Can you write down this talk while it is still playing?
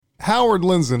Howard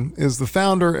Lindzen is the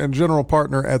founder and general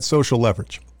partner at Social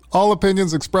Leverage. All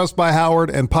opinions expressed by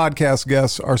Howard and podcast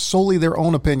guests are solely their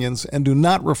own opinions and do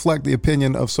not reflect the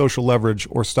opinion of Social Leverage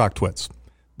or StockTwits.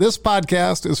 This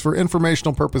podcast is for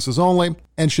informational purposes only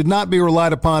and should not be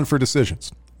relied upon for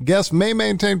decisions. Guests may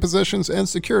maintain positions and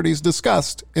securities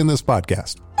discussed in this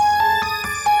podcast.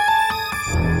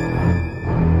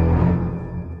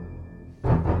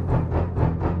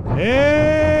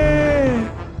 Hey!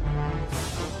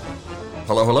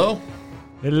 Hello, hello.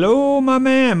 Hello, my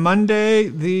man. Monday,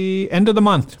 the end of the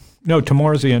month. No,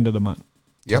 tomorrow's the end of the month.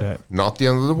 Yep, not the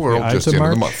end of the world, just the end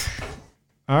of the month.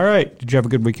 All right. Did you have a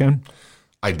good weekend?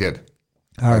 I did.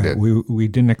 All right. We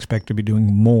didn't expect to be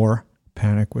doing more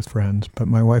Panic with Friends, but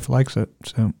my wife likes it.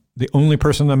 So the only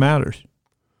person that matters.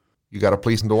 You got to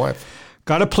please the wife.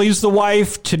 Got to please the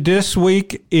wife. To this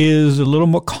week is a little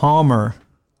more calmer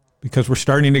because we're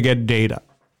starting to get data.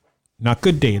 Not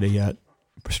good data yet.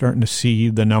 We're starting to see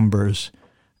the numbers.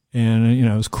 And, you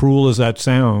know, as cruel as that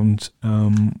sounds,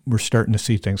 we're starting to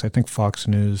see things. I think Fox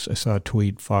News, I saw a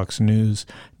tweet, Fox News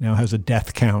now has a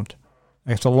death count.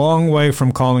 It's a long way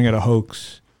from calling it a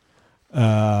hoax.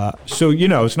 So, you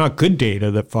know, it's not good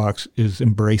data that Fox is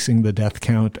embracing the death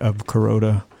count of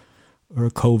corona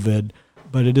or COVID,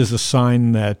 but it is a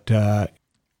sign that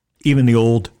even the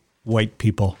old white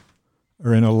people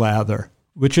are in a lather,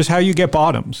 which is how you get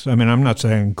bottoms. I mean, I'm not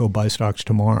saying go buy stocks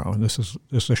tomorrow. This is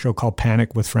a show called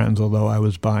Panic with Friends, although I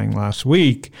was buying last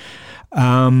week. We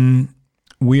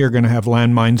are going to have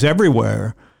landmines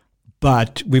everywhere,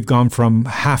 but we've gone from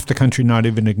half the country not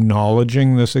even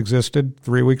acknowledging this existed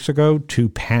 3 weeks ago to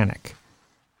panic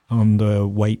on the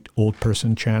white old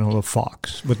person channel of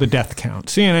Fox with the death count.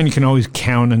 CNN you can always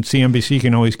count, and CNBC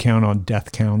can always count on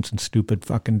death counts and stupid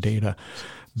fucking data.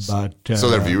 But so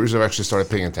their viewers have actually started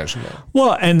paying attention now.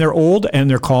 Well, and they're old, and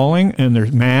they're calling, and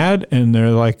they're mad, and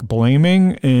they're like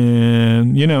blaming,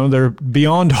 and you know they're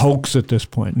beyond hoax at this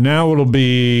point. Now it'll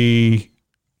be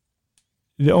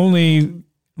the only.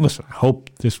 Listen, I hope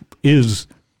this is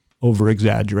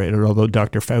over-exaggerated. Although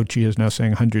Dr. Fauci is now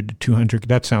saying 100 to 200,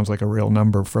 that sounds like a real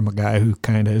number from a guy who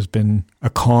kind of has been a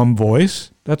calm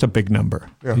voice. That's a big number.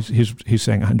 Yeah. He's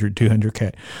saying 100,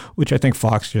 200K, which I think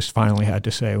Fox just finally had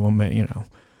to say, well, you know,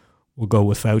 we'll go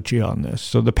with Fauci on this.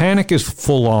 So the panic is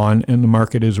full on and the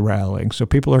market is rallying. So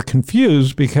people are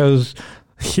confused because,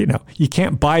 you know, you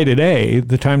can't buy today.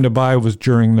 The time to buy was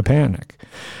during the panic.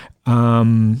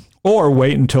 Or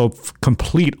wait until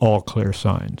complete all clear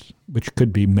signs, which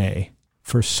could be May,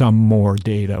 for some more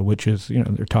data, which is, you know,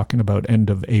 they're talking about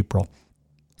end of April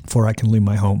before I can leave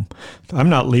my home. I'm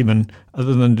not leaving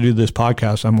other than to do this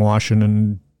podcast. I'm washing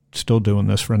and still doing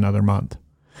this for another month.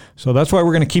 So that's why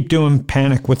we're going to keep doing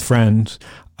Panic with Friends.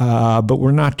 But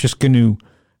we're not just going to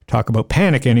talk about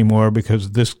panic anymore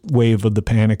because this wave of the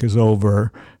panic is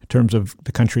over in terms of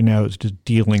the country now is just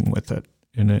dealing with it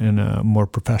in a more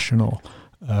professional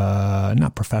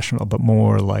not professional, but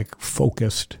more like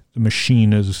focused. The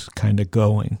machine is kind of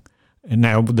going. And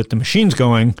now that the machine's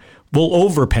going, we'll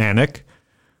over panic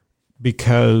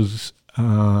because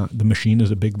the machine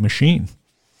is a big machine.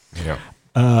 Yeah.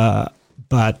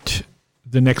 But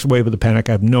the next wave of the panic,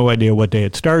 I have no idea what day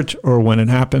it starts or when it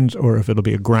happens or if it'll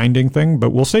be a grinding thing, but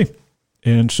we'll see.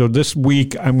 And so this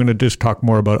week, I'm going to just talk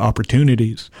more about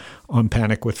opportunities on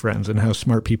Panic with Friends and how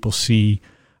smart people see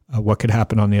what could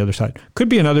happen on the other side. Could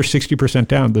be another 60%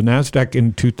 down. The NASDAQ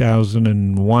in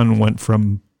 2001 went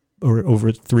from, or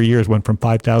over 3 years, went from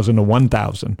 5,000 to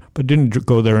 1,000, but didn't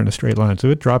go there in a straight line. So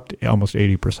it dropped almost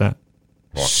 80%.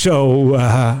 Wow.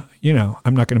 So, you know,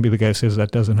 I'm not going to be the guy who says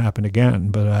that doesn't happen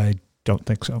again, but I don't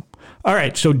think so. All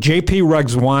right. So JP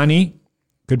Raghwani,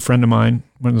 good friend of mine,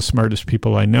 one of the smartest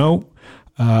people I know.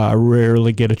 I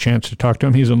rarely get a chance to talk to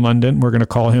him. He's in London. We're going to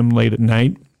call him late at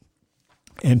night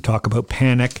and talk about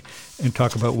panic and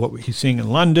talk about what he's seeing in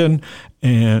London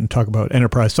and talk about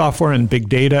enterprise software and big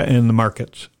data and the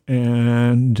markets.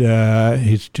 And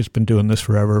he's just been doing this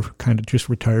forever, kind of just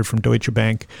retired from Deutsche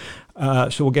Bank. So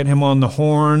we'll get him on the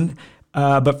horn.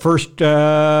 But first,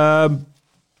 Manscaped.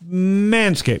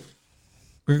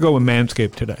 We're going to go with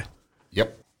Manscaped today.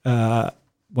 Yep.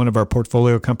 One of our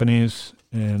portfolio companies,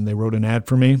 and they wrote an ad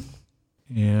for me.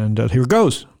 And here it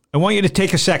goes. I want you to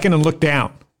take a second and look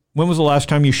down. When was the last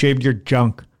time you shaved your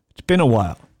junk? It's been a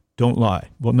while. Don't lie.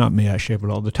 Well, not me. I shave it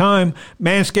all the time.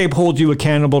 Manscaped holds you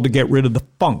accountable to get rid of the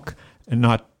funk and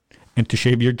to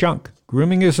shave your junk.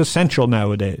 Grooming is essential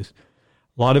nowadays.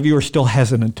 A lot of you are still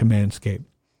hesitant to Manscaped.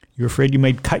 You're afraid you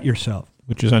might cut yourself,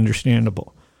 which is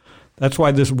understandable. That's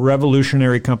why this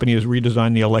revolutionary company has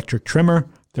redesigned the electric trimmer,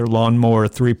 Their Lawnmower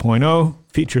 3.0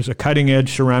 features a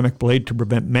cutting-edge ceramic blade to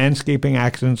prevent manscaping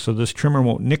accidents so this trimmer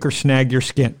won't nick or snag your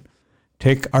skin.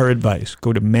 Take our advice.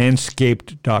 Go to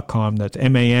manscaped.com. That's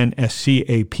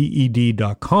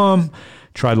manscaped.com.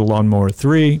 Try the Lawnmower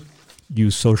 3.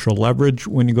 Use Social Leverage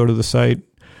when you go to the site.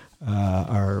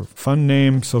 Our fun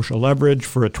name, Social Leverage,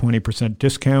 for a 20%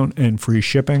 discount and free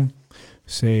shipping.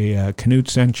 Say Canute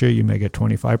sent you. You may get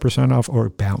 25% off, or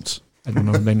Bounce. I don't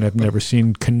know. I've never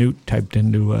seen Canute typed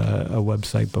into a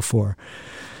website before.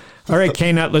 All right,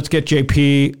 K-Nut, let's get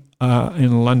JP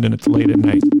in London. It's late at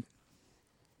night.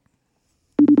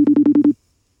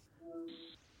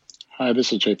 Hi,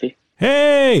 this is JP.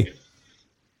 Hey!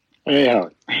 Hey,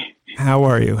 Howard. How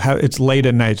are you? It's late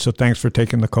at night, so thanks for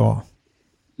taking the call.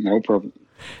 No problem.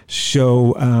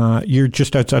 So you're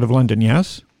just outside of London,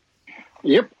 yes?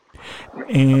 Yep.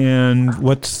 And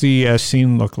what's the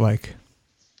scene look like?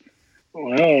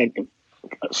 Well,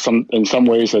 in some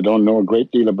ways, I don't know a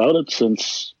great deal about it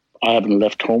since I haven't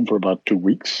left home for about 2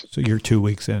 weeks. So you're 2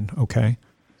 weeks in, okay.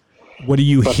 What are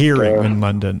you hearing in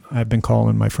London? I've been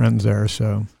calling my friends there,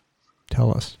 so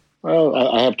tell us. Well,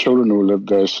 I have children who live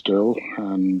there still,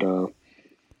 and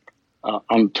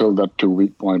until that 2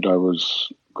 week point, I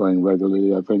was going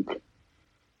regularly, I think.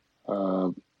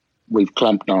 We've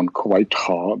clamped down quite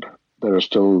hard. There are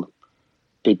still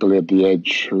people at the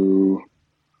edge who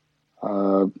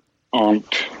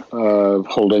aren't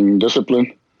holding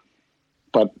discipline.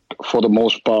 But for the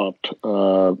most part,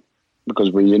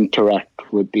 because we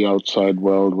interact with the outside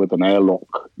world with an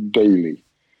airlock daily,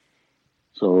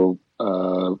 so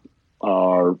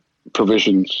our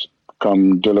provisions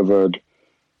come delivered,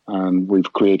 and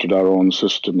we've created our own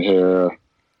system here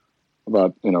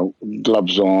about,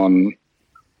 gloves on,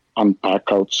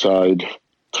 unpack outside,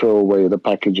 throw away the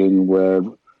packaging where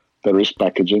there is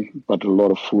packaging, but a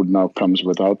lot of food now comes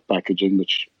without packaging,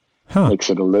 which makes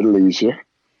it a little easier.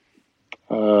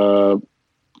 Throw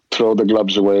the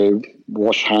gloves away,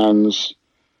 wash hands,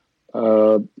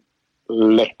 let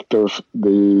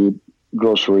the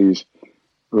groceries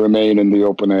remain in the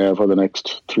open air for the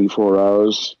next 3-4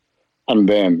 hours, and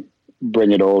then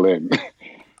bring it all in.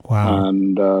 Wow.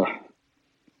 And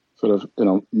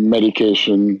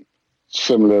medication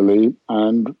similarly,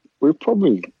 and we've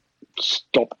probably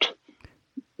stopped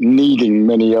needing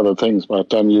many other things by the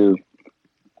time you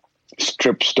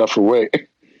strip stuff away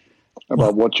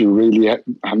about what you really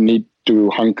need to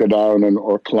hunker down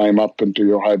or climb up into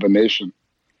your hibernation.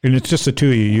 And it's just the two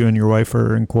of you. You and your wife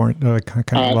are in quarantine, kind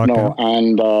of locked down? No,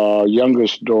 and our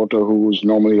youngest daughter, who's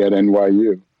normally at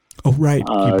NYU. Oh, right.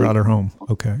 You brought her home.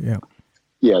 Okay, yeah.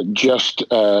 Yeah, just at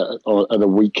the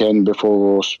weekend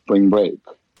before spring break.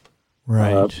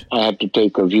 Right. I had to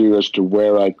take a view as to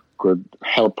where I could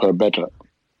help her better.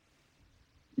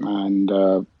 And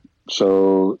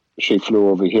so she flew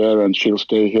over here, and she'll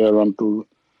stay here until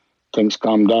things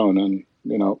calm down. And,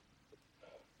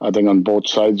 I think on both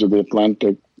sides of the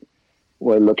Atlantic,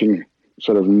 we're looking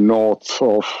sort of north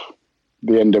of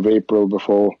the end of April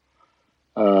before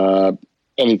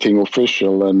anything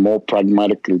official, and more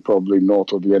pragmatically, probably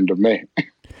north of the end of May.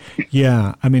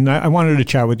 Yeah. I mean, I wanted to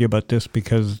chat with you about this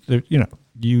because,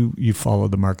 you follow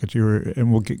the markets.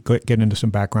 And we'll get into some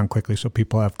background quickly so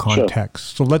people have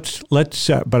context. Sure. So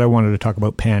let's. But I wanted to talk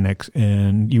about panics,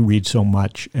 and you read so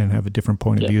much and have a different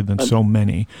point of view than so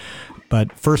many.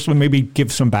 But first, maybe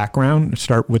give some background.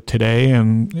 Start with today,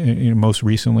 and most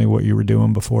recently what you were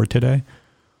doing before today.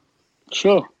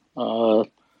 Sure. And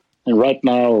right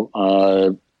now,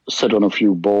 I sit on a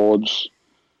few boards.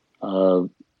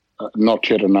 Not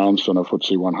yet announced on a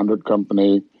FTSE 100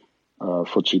 company.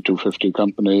 FTSE 250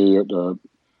 company,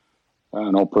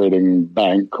 an operating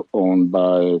bank owned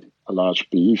by a large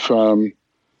PE firm,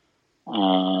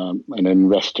 an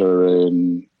investor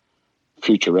in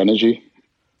future energy,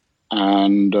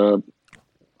 and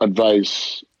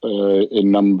advise a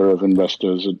number of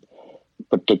investors,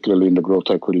 particularly in the growth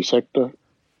equity sector.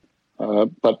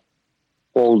 But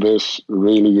all this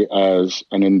really as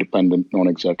an independent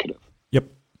non-executive. Yep.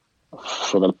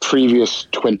 For the previous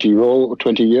 20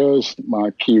 years,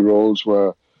 my key roles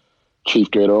were Chief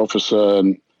Data Officer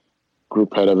and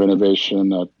Group Head of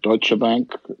Innovation at Deutsche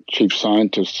Bank, Chief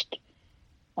Scientist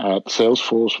at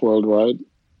Salesforce Worldwide,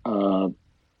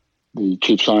 the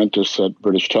Chief Scientist at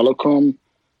British Telecom,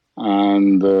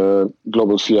 and the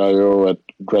Global CIO at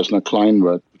Dresdner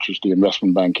Kleinwert, which is the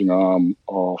investment banking arm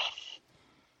of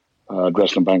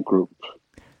Dresdner Bank Group.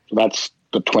 So that's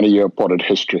the 20-year potted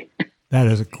history. That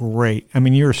is great. I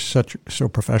mean, you're so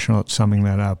professional at summing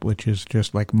that up, which is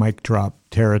just like mic drop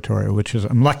territory, which is,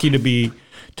 I'm lucky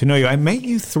to know you. I met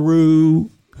you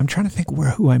through, I'm trying to think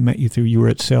who I met you through. You were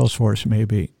at Salesforce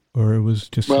maybe. or it was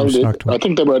just Well, stock to I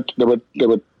think there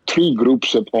were three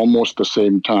groups at almost the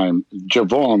same time.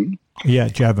 Javon. Yeah,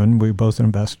 Jevon, we both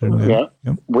invested in them. Yeah,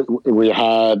 Yep. we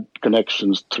had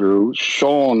connections through.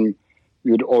 Sean,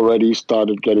 you'd already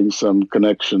started getting some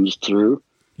connections through.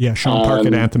 Yeah, Sean Park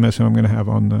at Anthemis, who I'm going to have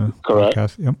on the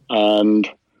podcast. Yep. And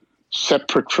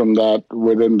separate from that,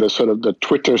 within the sort of the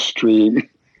Twitter stream,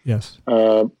 yes,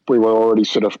 we were already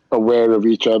sort of aware of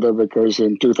each other because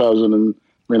in 2000,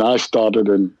 I started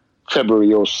in February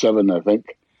 2007, I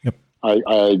think. Yep.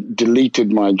 I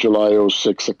deleted my July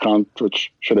 2006 account,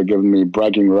 which should have given me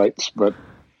bragging rights, but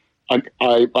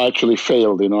I actually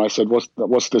failed. I said,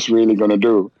 what's this really going to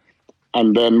do?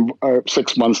 And then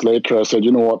 6 months later, I said,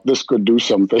 you know what, this could do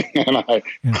something. And I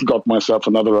got myself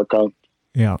another account.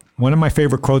 Yeah. One of my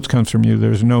favorite quotes comes from you.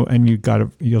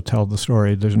 You'll tell the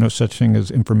story. There's no such thing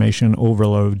as information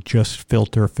overload, just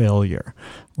filter failure.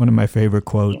 One of my favorite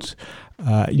quotes.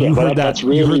 You heard that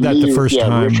the first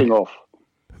time. Riffing off.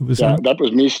 Who was that? That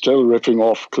was me still riffing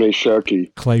off Clay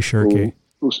Shirky.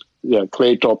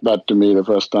 Clay taught that to me the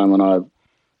first time, and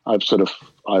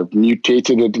I've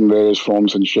mutated it in various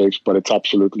forms and shapes, but it's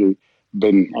absolutely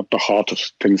been at the heart of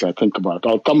things I think about.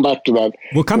 I'll come back to that.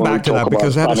 We'll come back to that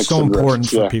because that is so important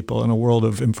for people in a world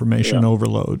of information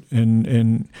overload.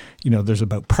 And there's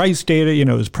about price data,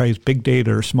 is price big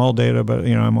data or small data, but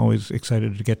I'm always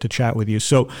excited to get to chat with you.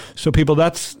 So people,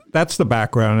 that's the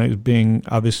background. It being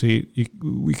obviously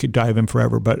we could dive in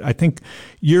forever, but I think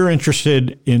you're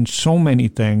interested in so many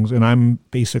things, and I'm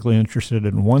basically interested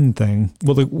in one thing.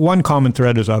 Well, the one common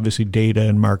thread is obviously data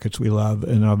and markets we love,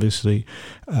 and obviously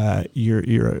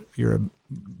you're a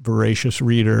voracious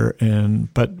reader,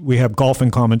 but we have golf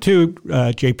in common too.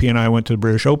 JP and I went to the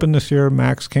British Open this year.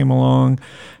 Max came along,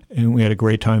 and we had a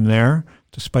great time there,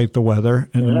 despite the weather,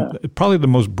 and probably the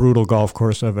most brutal golf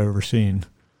course I've ever seen.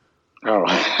 Oh,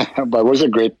 but it was a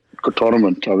great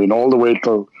tournament. All the way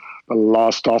till the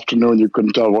last afternoon, you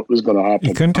couldn't tell what was going to happen.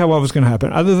 You couldn't tell what was going to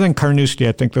happen. Other than Carnoustie,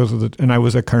 I think and I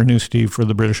was at Carnoustie for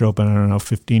the British Open,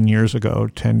 15 years ago,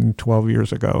 10, 12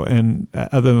 years ago. And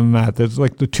other than that, that's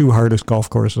like the two hardest golf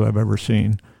courses I've ever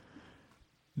seen.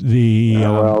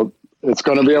 Well, it's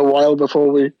going to be a while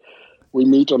before we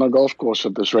meet on a golf course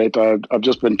at this rate. I've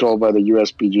just been told by the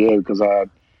USPGA because I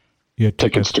had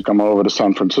tickets to come over to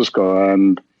San Francisco,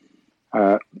 and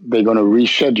they're going to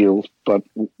reschedule, but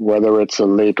whether it's a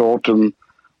late autumn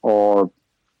or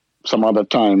some other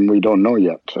time, we don't know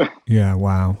yet. Yeah,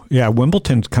 wow. Yeah,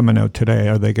 Wimbledon's coming out today.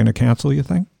 Are they going to cancel, you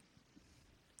think?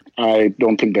 I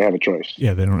don't think they have a choice.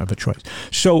 Yeah, they don't have a choice.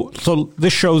 So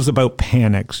this show's about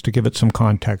panics, to give it some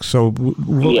context. So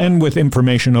we'll end with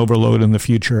information overload in the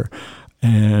future.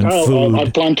 And food.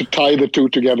 I plan to tie the two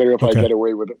together if I get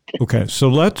away with it. Okay, so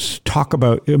let's talk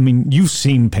about, you've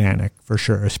seen panic for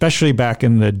sure, especially back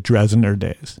in the Dresdner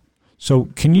days. So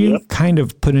can you kind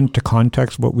of put into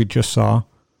context what we just saw?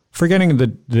 Forgetting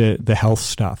the health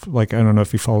stuff, I don't know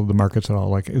if you followed the markets at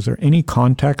all. Is there any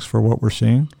context for what we're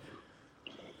seeing?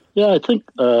 Yeah, I think,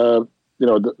 the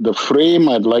frame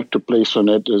I'd like to place on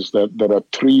it is that there are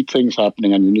three things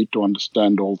happening and you need to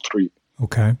understand all three.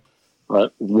 Okay.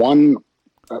 Right. One,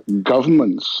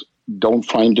 governments don't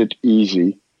find it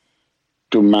easy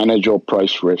to manage or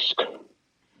price risk.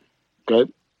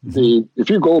 Okay, if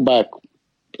you go back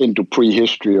into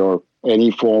prehistory or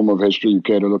any form of history you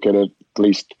care to look at it, at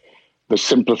least the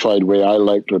simplified way I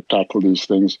like to tackle these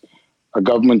things, a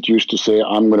government used to say,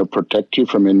 "I'm going to protect you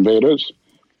from invaders,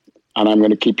 and I'm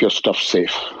going to keep your stuff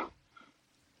safe."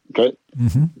 Okay,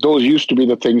 those used to be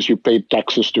the things you paid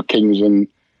taxes to kings and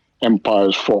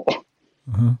empires for.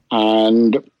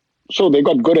 And so they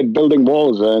got good at building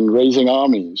walls and raising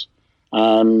armies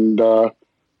and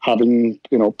having,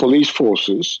 police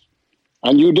forces.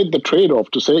 And you did the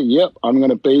trade-off to say, yep, I'm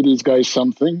going to pay these guys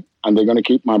something and they're going to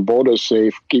keep my borders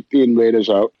safe, keep the invaders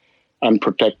out, and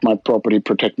protect my property,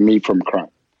 protect me from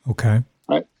crime. Okay.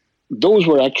 Right? Those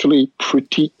were actually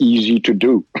pretty easy to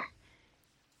do.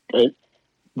 Okay?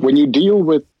 When you deal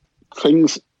with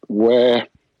things where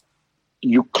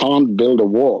you can't build a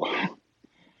wall,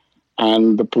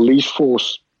 and the police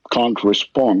force can't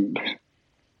respond,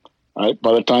 right?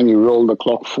 By the time you roll the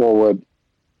clock forward,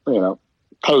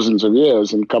 thousands of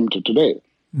years and come to today,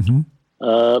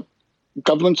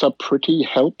 governments are pretty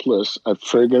helpless at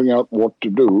figuring out what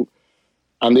to do.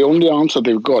 And the only answer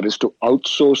they've got is to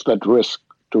outsource that risk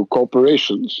to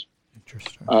corporations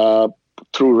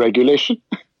through regulation.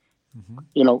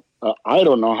 I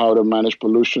don't know how to manage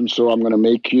pollution, so I'm going to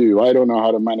make you. I don't know how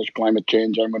to manage climate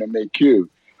change, I'm going to make you.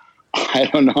 I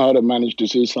don't know how to manage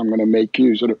disease, I'm going to make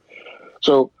you.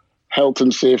 So health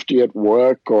and safety at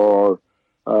work or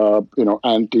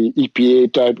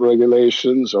anti-EPA type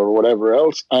regulations or whatever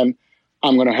else, and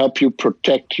I'm going to help you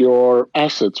protect your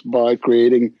assets by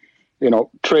creating,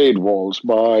 trade walls,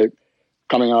 by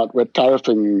coming out with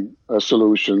tariffing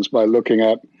solutions, by looking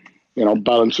at,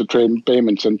 balance of trade and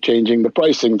payments and changing the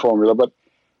pricing formula. But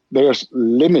there's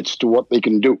limits to what they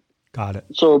can do. Got it.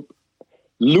 So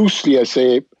loosely, I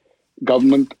say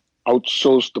government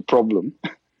outsourced the problem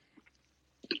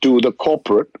to the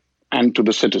corporate and to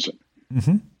the citizen.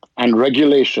 Mm-hmm. And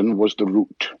regulation was the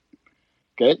root.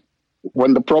 Okay.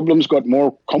 When the problems got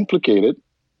more complicated,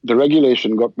 the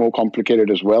regulation got more complicated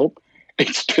as well.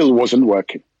 It still wasn't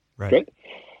working. Right. Okay?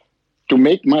 To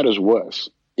make matters worse,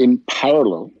 in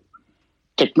parallel,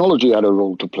 technology had a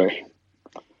role to play.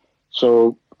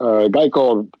 So a guy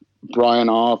called Brian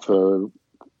Arthur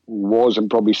was and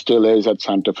probably still is at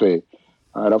Santa Fe.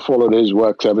 And I followed his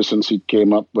work ever since he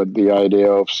came up with the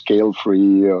idea of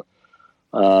scale-free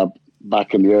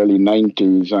back in the early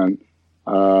 90s, and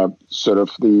sort of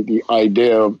the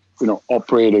idea of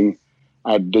operating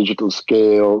at digital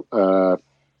scale,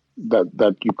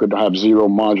 that you could have zero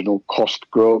marginal cost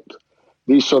growth,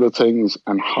 these sort of things,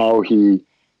 and how he,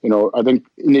 I think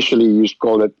initially he used to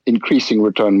call it increasing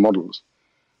return models.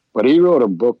 But he wrote a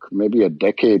book maybe a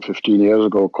decade, 15 years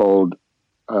ago called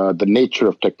The Nature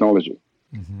of Technology.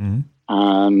 Mm-hmm.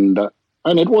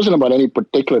 And it wasn't about any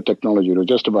particular technology. It was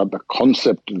just about the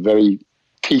concept, the very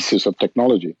thesis of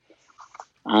technology.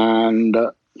 And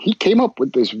he came up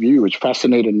with this view, which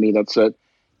fascinated me, that said,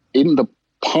 in the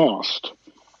past,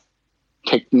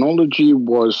 technology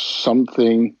was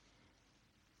something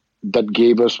that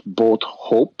gave us both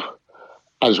hope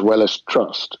as well as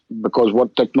trust, because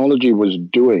what technology was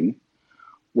doing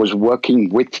was working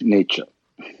with nature.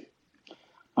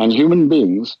 And human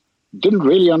beings didn't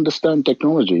really understand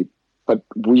technology, but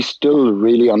we still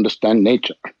really understand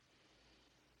nature.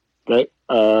 Okay?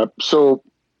 So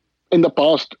in the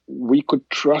past, we could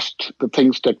trust the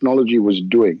things technology was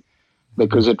doing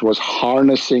because it was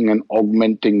harnessing and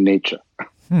augmenting nature.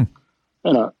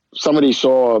 Somebody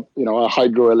saw, a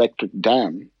hydroelectric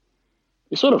dam.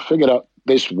 They sort of figured out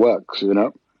this works,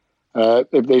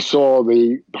 If they saw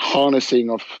the harnessing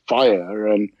of fire,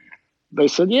 and they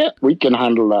said, yeah, we can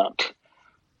handle that.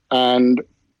 And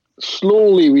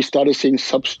slowly we started seeing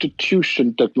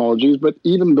substitution technologies, but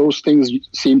even those things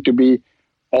seem to be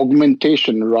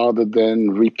augmentation rather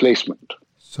than replacement.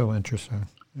 So interesting.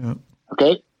 Yeah.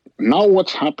 Okay. Now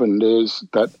what's happened is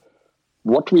that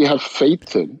what we have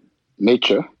faith in,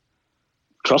 nature,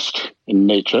 trust in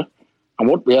nature, and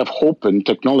what we have hope in,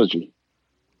 technology,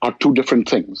 are two different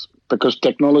things, because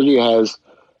technology has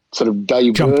sort of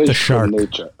diverged from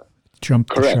nature.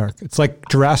 Jump the shark. It's like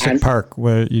Jurassic Park,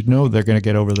 where they're going to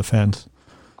get over the fence.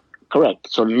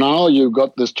 Correct. So now you've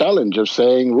got this challenge of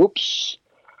saying, whoops,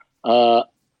 I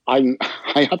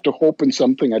have to hope in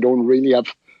something I don't really have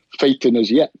faith in as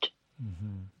yet.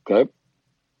 Mm-hmm. Okay.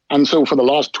 And so for the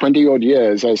last 20 odd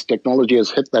years, as technology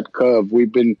has hit that curve,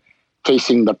 we've been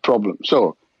facing that problem.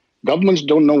 So governments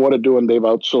don't know what to do, and they've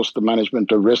outsourced the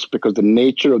management of risk because the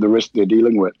nature of the risk they're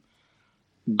dealing with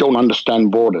don't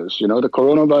understand borders. The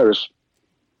coronavirus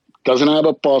doesn't have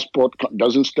a passport,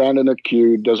 doesn't stand in a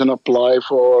queue, doesn't apply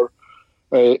for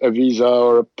a visa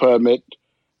or a permit,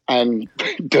 and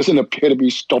doesn't appear to be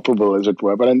stoppable, as it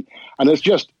were. And it's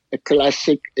just a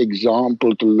classic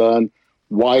example to learn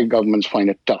why governments find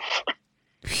it tough.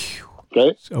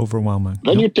 Okay? It's overwhelming.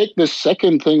 Then you take this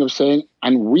second thing of saying,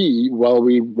 and while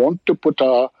we want to put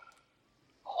our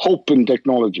hope in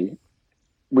technology,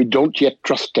 we don't yet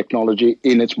trust technology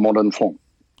in its modern form.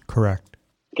 Correct.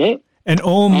 Okay? And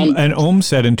Ohm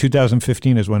said in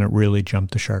 2015 is when it really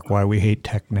jumped the shark, why we hate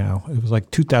tech now. It was like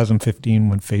 2015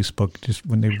 when Facebook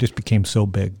when they just became so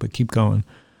big, but keep going.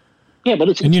 Yeah, but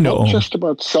it's not just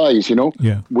about size,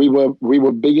 Yeah. We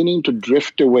were beginning to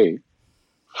drift away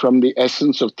from the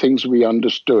essence of things we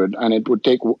understood, and it would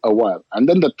take a while. And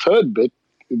then the third bit,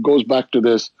 it goes back to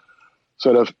this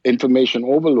sort of information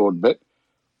overload bit,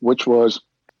 which was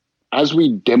as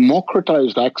we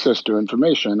democratized access to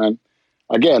information, and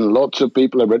again, lots of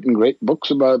people have written great books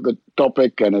about the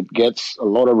topic, and it gets a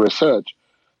lot of research,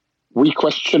 we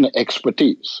question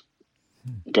expertise,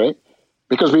 okay?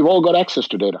 Because we've all got access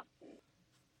to data.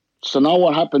 So now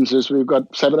what happens is we've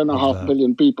got 7.5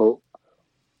 billion people,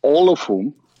 all of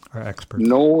whom are experts,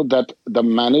 know that the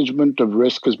management of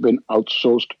risk has been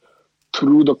outsourced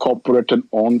through the corporate and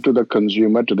onto the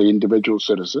consumer, to the individual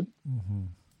citizen. Mm-hmm.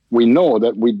 We know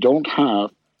that we don't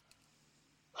have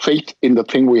faith in the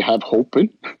thing we have hope in,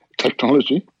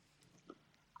 technology.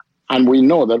 And we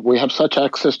know that we have such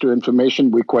access to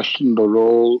information, we question the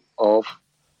role of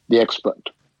the expert.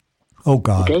 Oh,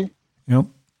 God. Okay? Yep.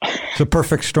 It's a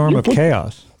perfect storm of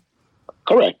chaos.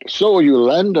 Correct. So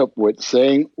you'll end up with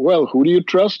saying, well, who do you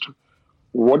trust?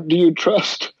 What do you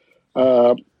trust?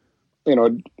 Do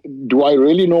I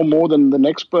really know more than the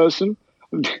next person?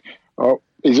 Or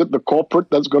is it the corporate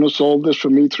that's going to solve this for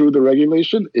me through the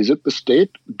regulation? Is it the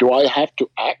state? Do I have to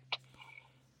act?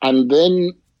 And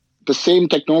then the same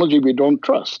technology we don't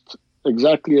trust,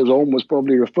 exactly as Om was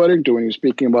probably referring to when he was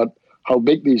speaking about how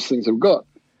big these things have got,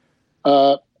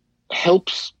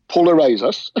 helps polarize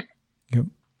us. Yep.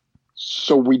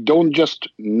 So we don't just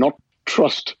not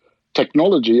trust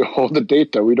technology or the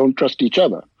data, we don't trust each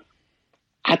other.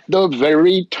 At the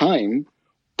very time,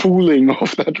 pooling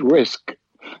of that risk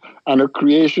and a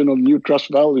creation of new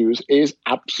trust values is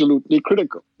absolutely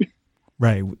critical.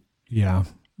 Right. Yeah.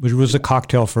 Which was a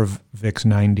cocktail for VIX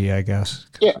 90, I guess.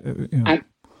 Yeah.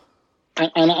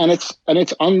 And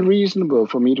it's unreasonable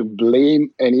for me to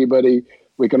blame anybody.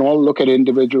 We can all look at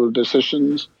individual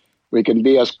decisions. We can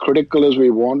be as critical as we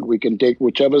want. We can take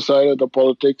whichever side of the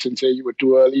politics and say you were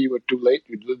too early, you were too late,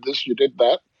 you did this, you did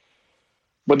that.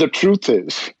 But the truth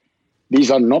is,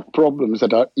 these are not problems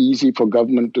that are easy for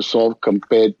government to solve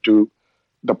compared to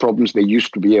the problems they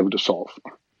used to be able to solve.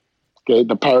 Okay,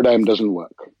 the paradigm doesn't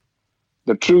work.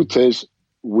 The truth is,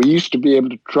 we used to be able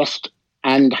to trust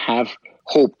and have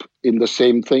hope in the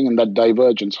same thing, and that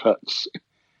divergence hurts.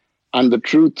 And the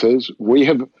truth is, we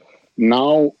have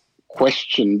now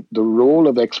questioned the role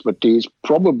of expertise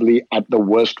probably at the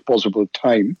worst possible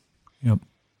time. Yep.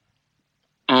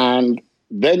 And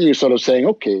then you're sort of saying,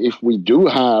 okay, if we do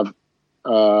have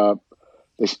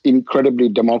this incredibly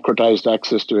democratized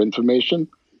access to information,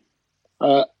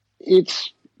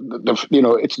 it's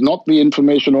not the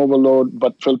information overload,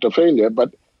 but filter failure.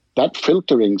 But that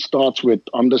filtering starts with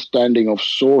understanding of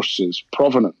sources,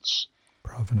 provenance.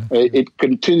 It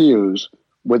continues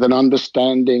with an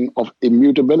understanding of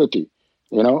immutability.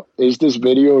 Is this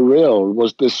video real?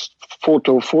 Was this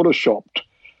photo photoshopped?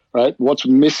 Right? What's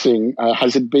missing?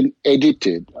 Has it been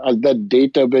edited? Has that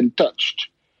data been touched?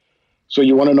 So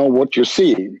you want to know what you're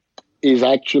seeing is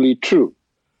actually true.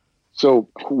 So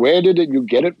where did you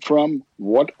get it from?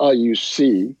 What are you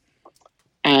seeing?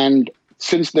 And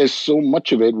since there's so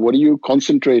much of it, what do you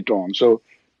concentrate on? So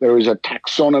there is a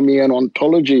taxonomy and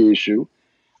ontology issue.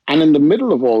 And in the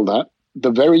middle of all that,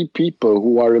 the very people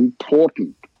who are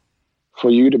important for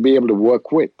you to be able to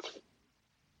work with,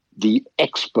 the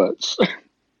experts,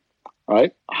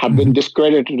 right, have been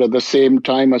discredited at the same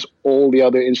time as all the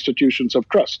other institutions of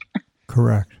trust.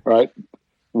 Correct. Right?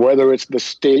 Whether it's the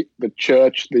state, the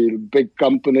church, the big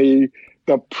company,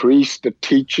 the priest, the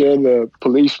teacher, the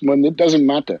policeman, it doesn't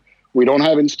matter. We don't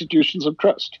have institutions of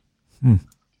trust.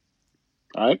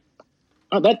 Right?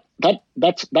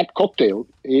 That cocktail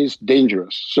is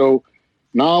dangerous. So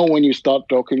now when you start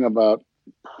talking about,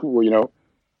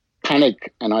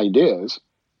 panic and ideas,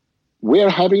 we're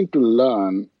having to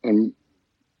learn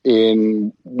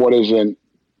in what is an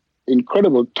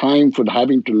incredible time for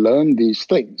having to learn these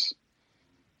things,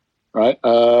 right?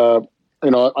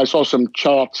 I saw some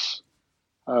charts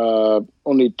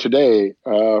only today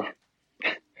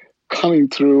coming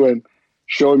through and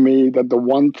showing me that the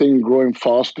one thing growing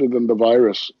faster than the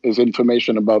virus is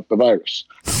information about the virus.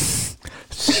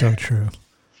 So true.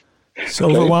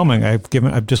 So overwhelming.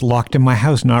 I've just locked in my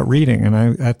house not reading,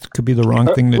 and that could be the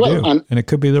wrong thing to do. And it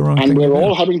could be the wrong thing to do. And we're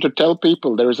all having to tell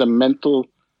people there is a mental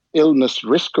illness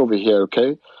risk over here,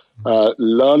 okay?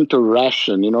 Learn to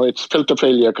ration. It's filter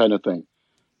failure kind of thing.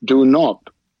 Do not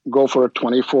go for a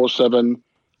 24/7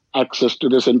 access to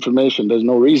this information. There's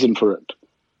no reason for it.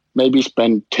 Maybe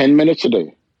spend 10 minutes a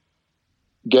day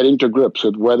getting to grips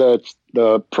with whether it's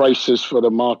the prices for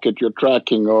the market you're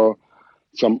tracking or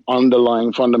some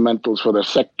underlying fundamentals for the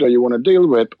sector you want to deal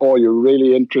with, or you're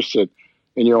really interested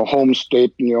in your home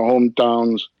state, in your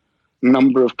hometown's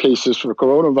number of cases for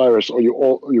coronavirus, or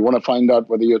you want to find out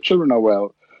whether your children are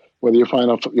well, whether you find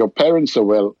out your parents are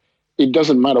well. It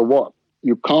doesn't matter what.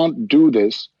 You can't do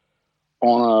this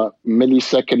on a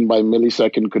millisecond by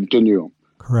millisecond continuum.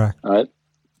 Correct. Right?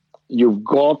 You've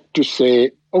got to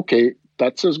say, okay,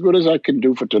 that's as good as I can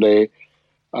do for today.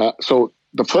 So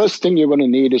the first thing you're going to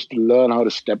need is to learn how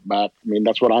to step back. I mean,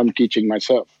 that's what I'm teaching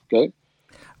myself, okay?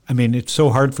 I mean, it's so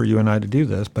hard for you and I to do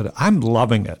this, but I'm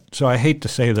loving it. So I hate to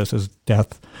say this as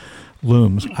death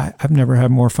looms. I've never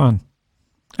had more fun.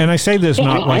 And I say this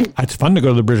not like it's fun to go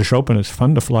to the British Open. It's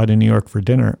fun to fly to New York for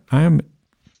dinner. I am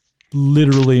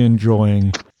literally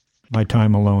enjoying my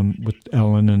time alone with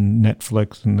Ellen and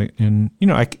Netflix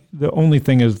the only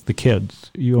thing is the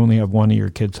kids. You only have one of your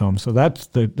kids home, so that's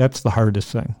the hardest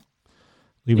thing.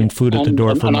 Leaving food at the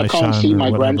door for my son. And I can't see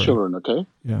my whatever. grandchildren. Okay.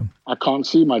 Yeah. I can't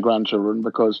see my grandchildren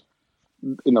because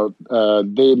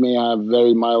they may have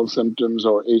very mild symptoms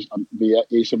or be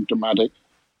asymptomatic.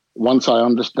 Once I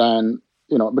understand,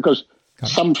 because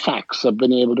some facts I've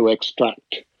been able to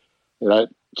extract, right,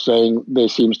 saying there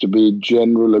seems to be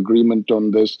general agreement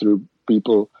on this through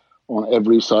people on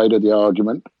every side of the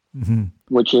argument,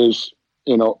 which is,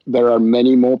 there are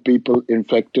many more people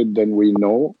infected than we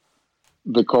know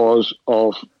because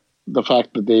of the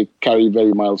fact that they carry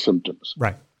very mild symptoms.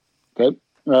 Right. Okay.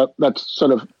 That's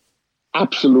sort of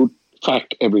absolute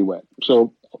fact everywhere.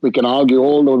 So we can argue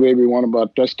all the way we want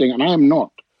about testing, and I am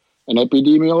not an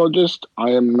epidemiologist.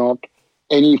 I am not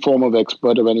any form of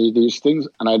expert of any of these things,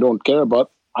 and I don't care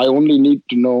about. I only need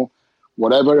to know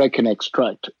whatever I can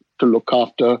extract to look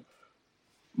after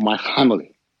my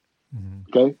family.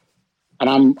 Okay.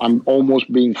 And I'm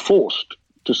almost being forced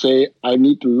to say I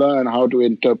need to learn how to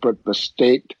interpret the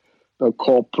state, the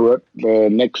corporate, the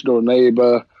next door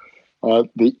neighbor,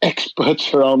 the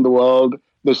experts around the world,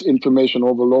 this information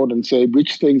overload, and say,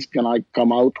 which things can I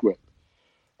come out with?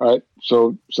 Right?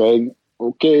 So saying,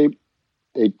 okay,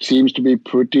 it seems to be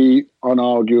pretty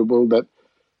unarguable that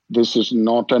this is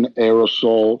not an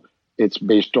aerosol, it's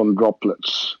based on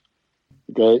droplets.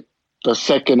 Okay. The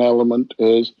second element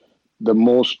is the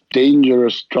most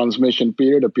dangerous transmission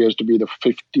period appears to be the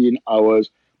 15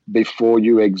 hours before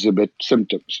you exhibit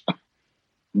symptoms.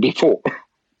 Before.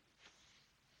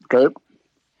 Okay.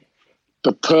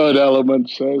 The third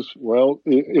element says, well,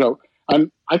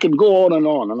 and I can go on.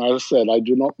 And as I said, I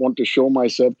do not want to show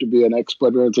myself to be an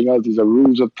expert or anything else. These are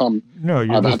rules of thumb. No,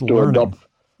 you're I've just had to learning. adopt.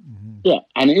 Yeah.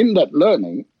 And in that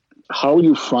learning, how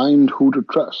you find who to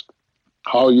trust,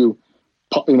 how you,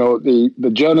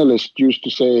 the journalist used to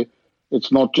say,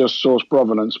 it's not just source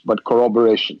provenance, but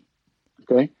corroboration.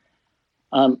 Okay.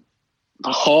 And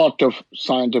the heart of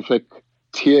scientific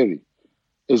theory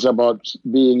is about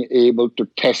being able to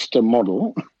test a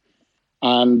model.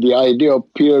 And the idea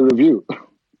of peer review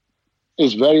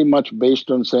is very much based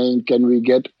on saying, can we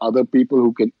get other people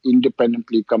who can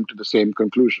independently come to the same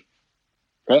conclusion?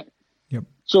 Okay. Yep.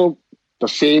 So the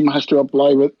same has to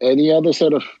apply with any other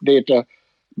set of data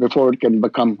before it can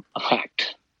become a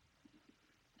fact.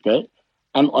 Okay.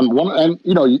 And on one, and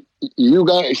you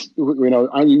guys,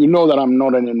 that I'm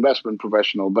not an investment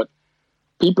professional, but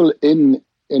people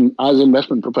as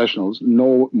investment professionals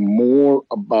know more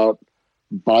about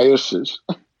biases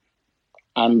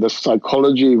and the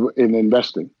psychology in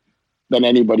investing than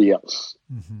anybody else.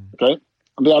 Okay.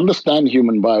 They understand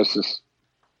human biases,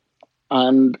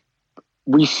 and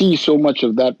we see so much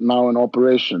of that now in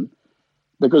operation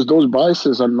because those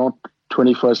biases are not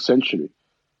 21st century.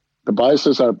 The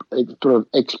biases are sort of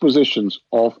expositions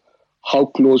of how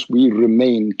close we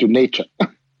remain to nature,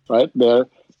 right?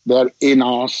 They're in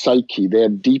our psyche. They're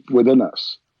deep within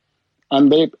us.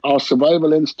 And our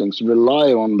survival instincts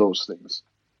rely on those things,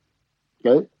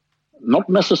 okay? Not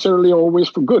necessarily always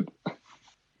for good.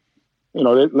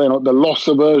 The loss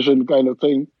aversion kind of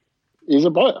thing is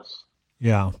a bias.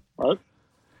 Yeah. Right?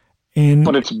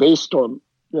 But it's based on,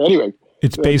 anyway.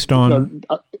 It's based on,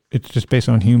 it's just based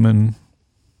on human.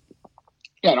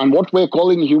 Yeah, and what we're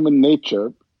calling human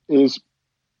nature is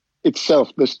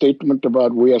itself the statement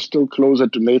about we are still closer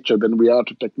to nature than we are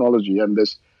to technology, and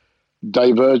this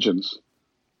divergence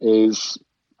is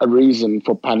a reason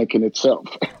for panic in itself.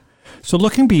 So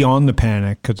looking beyond the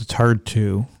panic, because it's hard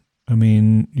to,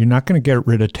 you're not going to get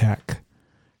rid of tech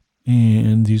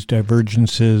and these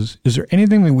divergences. Is there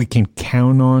anything that we can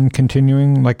count on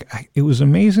continuing? It was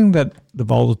amazing that the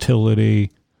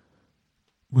volatility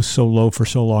was so low for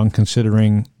so long,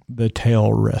 considering the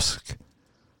tail risk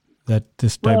that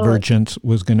this divergence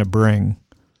was going to bring.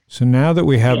 So now that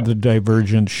we have the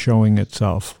divergence showing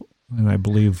itself, and I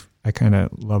believe I kind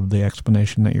of love the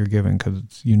explanation that you're giving because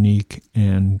it's unique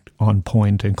and on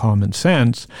point and common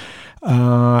sense.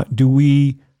 Are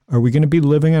we going to be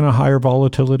living in a higher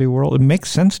volatility world? It makes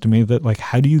sense to me that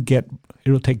how do you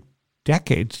it'll take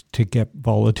decades to get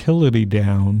volatility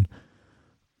down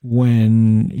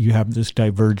when you have this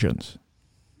divergence.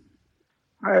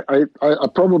 I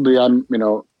probably I'm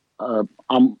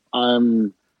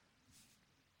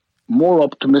more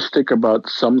optimistic about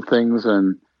some things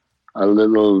and a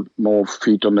little more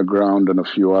feet on the ground than a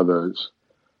few others.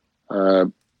 I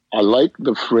like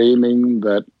the framing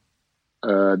that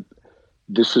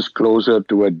this is closer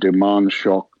to a demand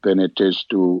shock than it is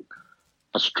to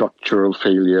a structural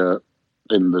failure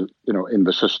in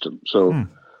the system. So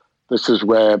this is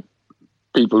where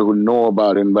people who know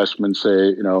about investment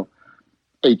say,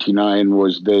 89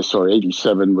 was this, or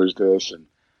 87 was this, and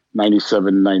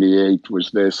 97, 98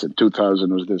 was this, and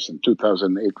 2000 was this, and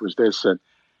 2008 was this. And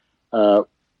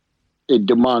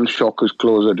demand shock is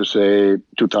closer to, say,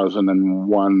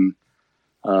 2001,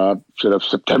 sort of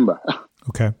September.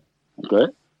 Okay. Okay.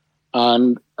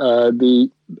 And the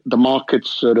market's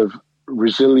sort of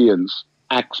resilience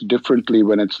acts differently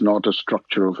when it's not a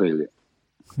structural failure.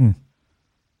 Okay.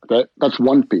 That's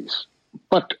one piece.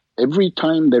 But every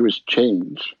time there is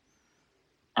change,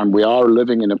 and we are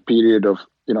living in a period of,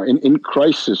 in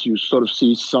crisis, you sort of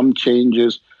see some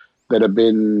changes that have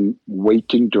been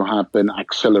waiting to happen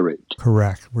accelerate.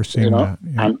 Correct. We're seeing that.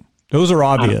 Yeah. And those are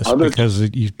obvious because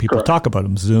people talk about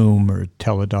them, Zoom or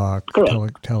Teladoc,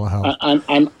 telehealth.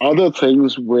 And other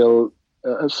things will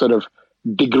sort of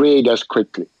degrade as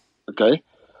quickly, okay?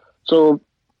 So,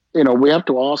 we have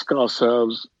to ask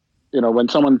ourselves, when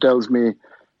someone tells me,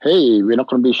 hey, we're not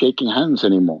going to be shaking hands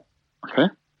anymore, okay?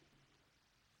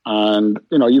 And,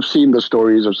 you've seen the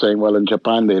stories of saying, well, in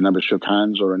Japan, they never shook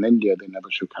hands, or in India, they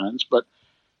never shook hands. But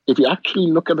if you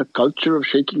actually look at the culture of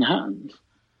shaking hands,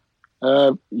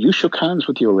 you shook hands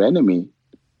with your enemy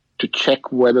to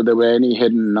check whether there were any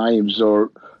hidden knives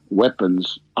or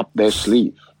weapons up their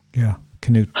sleeve. Yeah,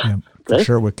 Canute. Yeah, okay? For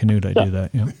sure with Canute, I do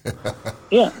that. Yeah.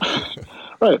 Yeah.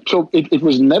 Right. So it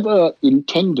was never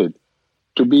intended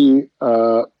to be,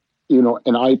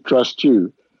 an I trust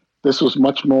you. This was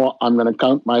much more, I'm going to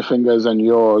count my fingers and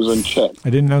yours and check.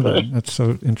 I didn't know that. That's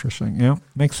so interesting. Yeah,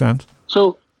 makes sense.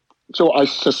 So I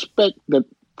suspect that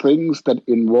things that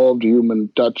involved human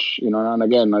touch, and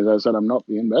again, as I said, I'm not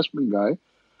the investment guy,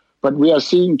 but we are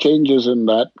seeing changes in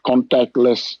that.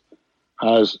 Contactless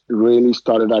has really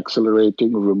started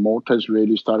accelerating. Remote has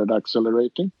really started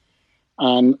accelerating.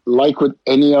 And like with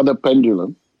any other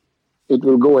pendulum, it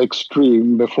will go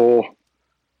extreme before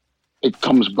it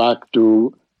comes back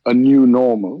to a new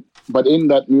normal. But in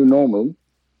that new normal,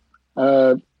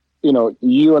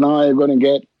 you and I are going to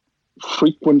get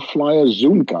frequent flyer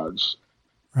Zoom cards.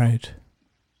 Right.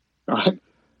 Right.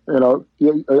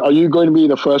 Are you going to be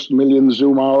the first million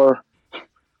Zoom hour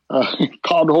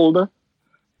card holder?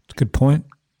 That's a good point.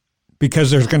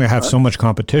 Because there's going to have so much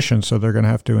competition, so they're going to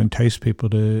have to entice people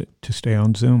to stay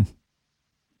on Zoom.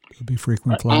 It'll be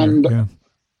frequent flyer.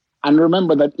 And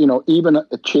remember that, even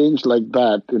a change like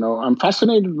that, I'm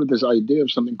fascinated with this idea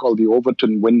of something called the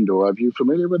Overton window. Are you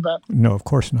familiar with that? No, of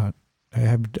course not. I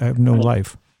have no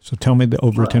life. So tell me the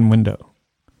Overton window.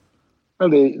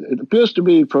 Well, it appears to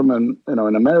be from an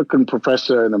American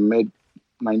professor in the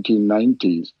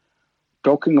mid-1990s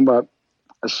talking about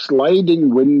a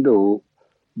sliding window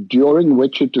during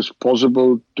which it is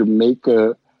possible to make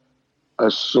a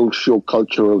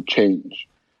socio-cultural change.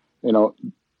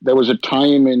 There was a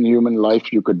time in human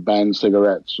life you could ban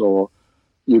cigarettes, or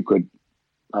you could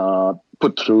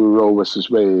put through Roe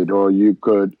versus Wade, or you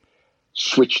could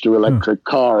switch to electric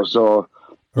cars, or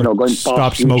going past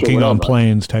stop smoking on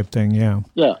planes type thing. Yeah.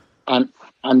 Yeah.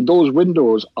 And those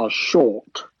windows are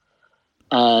short.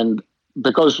 And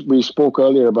because we spoke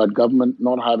earlier about government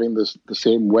not having the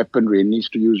same weaponry, it needs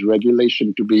to use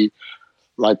regulation to be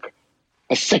like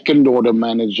a second order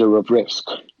manager of risk.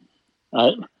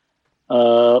 Right?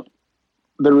 The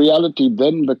reality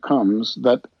then becomes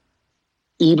that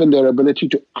even their ability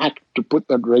to act, to put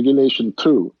that regulation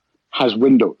through, has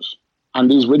windows. And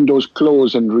these windows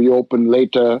close and reopen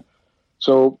later.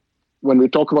 So when we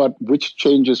talk about which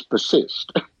changes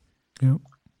persist,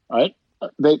 right?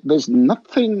 There's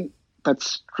nothing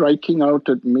that's striking out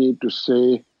at me to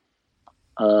say,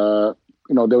 there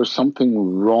was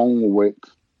something wrong with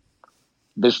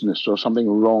business, or something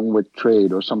wrong with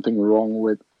trade, or something wrong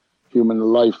with human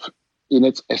life in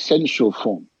its essential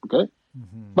form. Okay.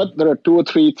 Mm-hmm. But there are two or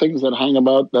three things that hang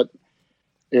about that,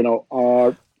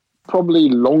 are probably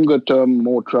longer term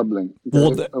more troubling.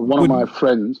 Well, one of my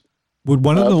friends. Would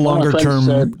one of the longer term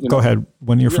said, you go ahead,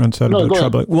 one of your friends said about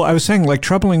troubling. Well, I was saying like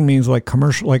troubling means like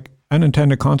commercial, like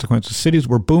unintended consequences. Cities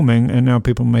were booming, and now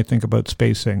people might think about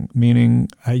spacing, meaning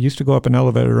I used to go up an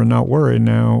elevator and not worry.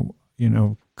 Now,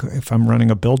 if I'm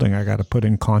running a building, I got to put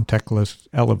in contactless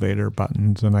elevator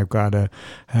buttons, and I've got to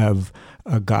have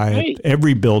a guy at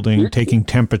every building taking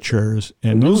temperatures,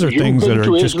 and those are things that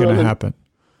are just going to happen.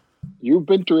 You've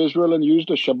been to Israel and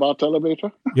used a Shabbat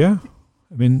elevator? Yeah.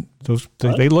 I mean,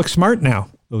 they look smart now,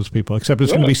 those people, except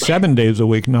it's going to be 7 days a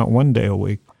week, not 1 day a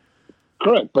week.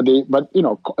 Correct. But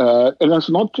and it's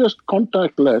not just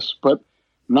contactless, but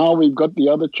now we've got the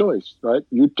other choice, right?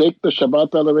 You take the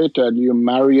Shabbat elevator and you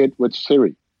marry it with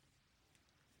Siri.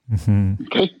 Mm-hmm.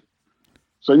 Okay?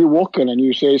 So you walk in and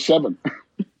you say 7.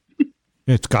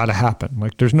 It's got to happen.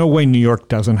 Like, there's no way New York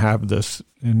doesn't have this.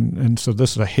 And so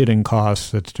this is a hidden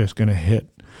cost that's just going to hit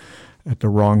at the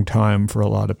wrong time for a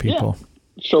lot of people. Yeah.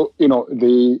 So,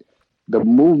 the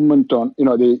movement on,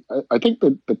 I think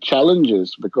the challenge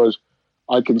is because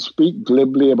I can speak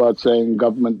glibly about saying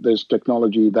government this,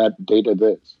 technology that, data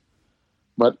this.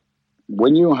 But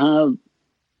when you have,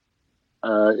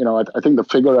 I think the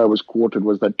figure I was quoted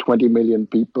was that 20 million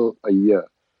people a year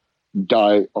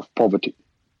die of poverty.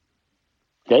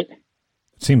 Okay?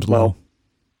 Seems low.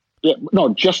 Yeah,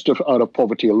 no, just out of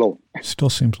poverty alone. Still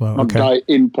seems low. Not Okay. die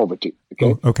in poverty.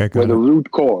 Okay. Oh, okay. Got Where it. the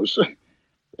root cause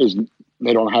is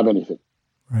they don't have anything.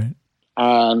 Right.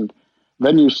 And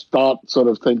then you start sort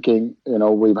of thinking,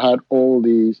 we've had all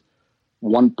these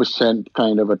 1%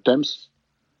 kind of attempts,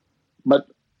 but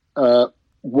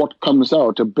what comes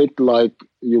out a bit like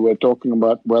you were talking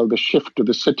about, well, the shift to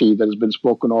the city that has been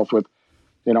spoken of with,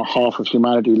 half of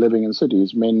humanity living in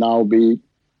cities may now be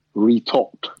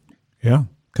rethought. Yeah.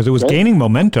 Because it was gaining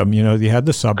momentum. You had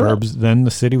the suburbs, then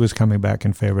the city was coming back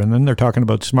in favor. And then they're talking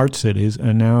about smart cities,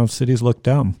 and now cities look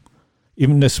dumb.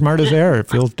 Even as smart as air, it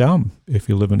feels dumb if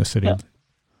you live in a city. Yeah.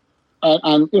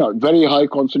 And very high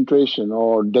concentration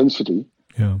or density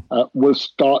will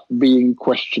start being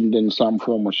questioned in some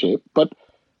form or shape. But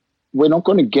we're not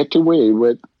going to get away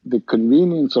with the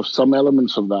convenience of some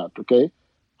elements of that, okay?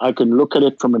 I can look at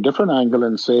it from a different angle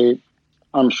and say,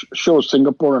 I'm sure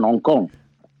Singapore and Hong Kong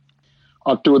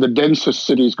are two of the densest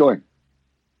cities going,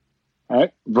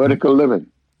 right? Vertical living.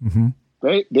 Mm-hmm.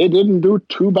 They didn't do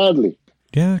too badly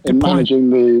in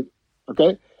managing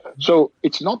okay? So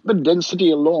it's not the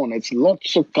density alone. It's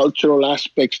lots of cultural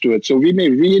aspects to it. So we may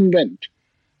reinvent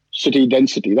city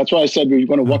density. That's why I said we're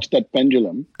going to watch that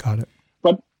pendulum. Got it.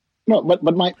 But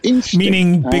my instinct...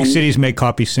 Meaning big cities may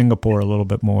copy Singapore a little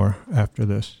bit more after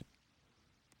this.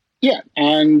 Yeah,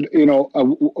 and,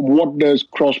 what does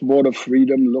cross-border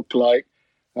freedom look like?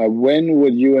 When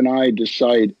would you and I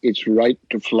decide it's right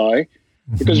to fly?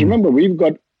 Because remember, we've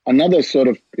got another sort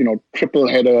of, triple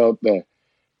header out there,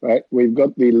 right? We've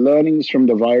got the learnings from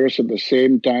the virus at the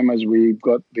same time as we've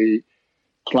got the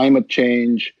climate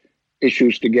change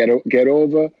issues to get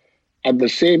over, at the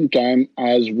same time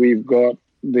as we've got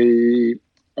the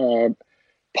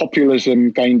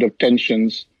populism kind of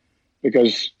tensions,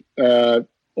 because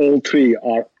all three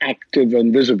are active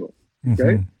and visible,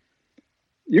 okay?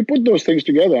 You put those things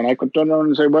together, and I could turn around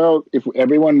and say, well, if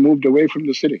everyone moved away from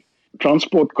the city,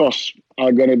 transport costs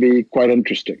are going to be quite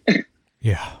interesting.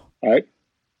 Yeah. Right?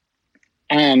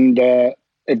 And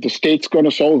if the state's going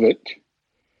to solve it,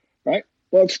 right?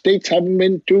 Well, states haven't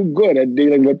been too good at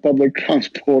dealing with public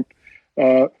transport.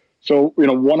 So,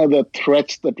 one of the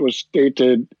threats that was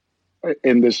stated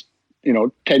in this,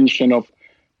 tension of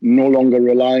no longer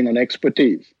relying on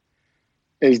expertise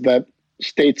is that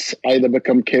states either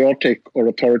become chaotic or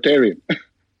authoritarian.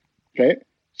 Okay?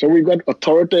 So we've got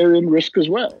authoritarian risk as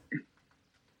well.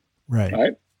 Right.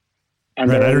 Right?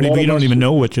 And We don't even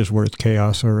know which is worse,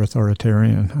 chaos or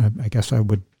authoritarian. I guess I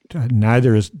would,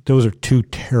 neither is, those are two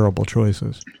terrible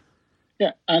choices.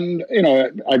 Yeah. And,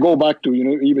 I go back to,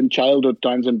 even childhood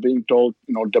times and being told,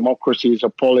 democracy is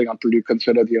appalling until you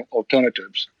consider the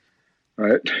alternatives.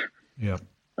 Right? Yeah.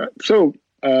 So,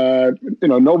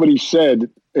 nobody said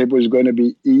it was going to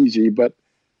be easy, but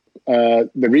the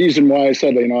reason why I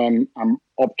said, I'm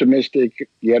optimistic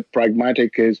yet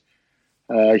pragmatic is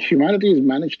humanity has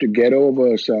managed to get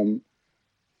over some,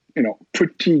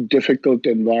 pretty difficult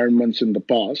environments in the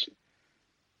past.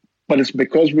 But it's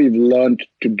because we've learned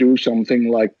to do something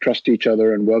like trust each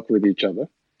other and work with each other,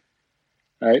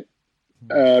 right?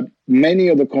 Many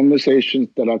of the conversations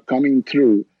that are coming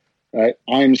through, right,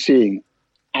 I'm seeing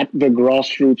at the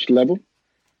grassroots level,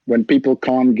 when people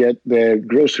can't get their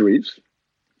groceries,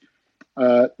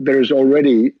 there is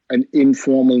already an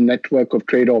informal network of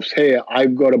trade-offs. Hey,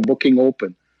 I've got a booking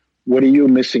open. What are you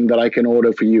missing that I can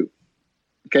order for you?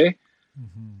 Okay?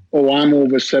 Oh, I'm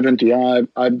over 70.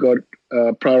 I've got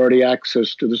priority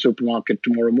access to the supermarket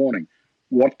tomorrow morning.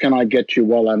 What can I get you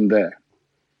while I'm there?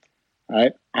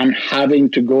 Right? I'm having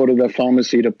to go to the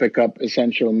pharmacy to pick up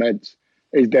essential meds.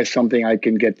 Is there something I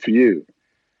can get for you?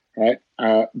 Right?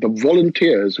 The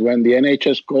volunteers, when the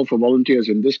NHS called for volunteers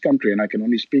in this country, and I can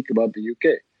only speak about the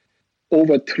UK,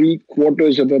 over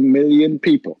 750,000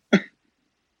 people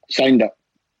signed up,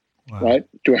 right,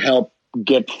 to help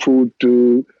get food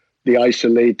to the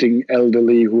isolating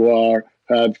elderly who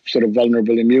have sort of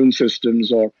vulnerable immune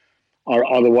systems or are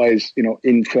otherwise,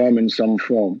 infirm in some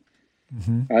form,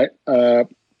 right?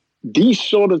 These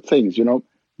sort of things,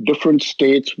 different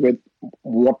states with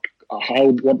what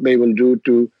they will do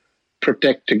to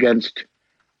protect against,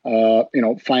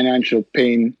 financial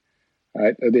pain.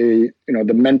 Right? The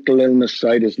mental illness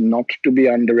side is not to be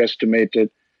underestimated.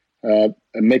 A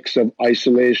mix of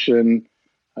isolation,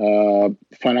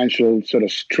 financial sort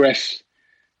of stress,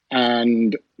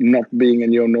 and not being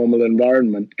in your normal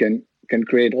environment can can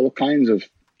create all kinds of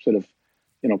sort of,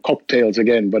 cocktails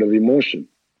again, but of emotion.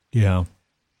 Yeah.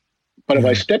 But if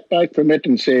I step back from it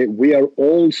and say, we are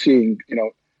all seeing,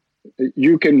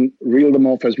 you can reel them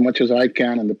off as much as I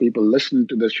can, and the people listening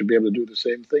to this should be able to do the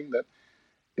same thing, that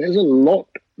there's a lot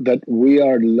that we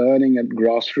are learning at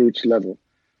grassroots level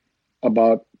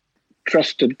about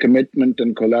trusted commitment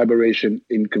and collaboration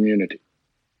in community.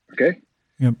 Okay?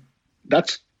 Yep.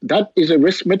 That is a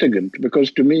risk mitigant,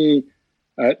 because to me,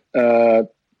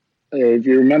 if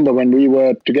you remember when we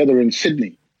were together in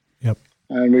Sydney, Yep.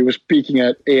 and we were speaking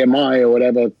at AMI or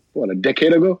whatever, a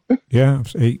decade ago? Yeah,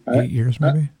 it was eight years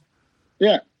maybe.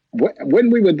 Yeah.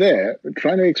 When we were there, we're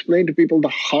trying to explain to people the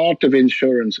heart of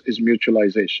insurance is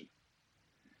mutualization.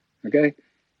 Okay?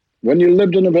 When you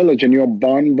lived in a village and your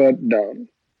barn burnt down,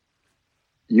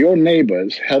 your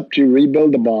neighbors helped you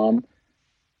rebuild the barn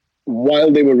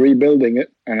while they were rebuilding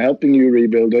it and helping you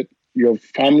rebuild it. Your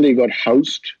family got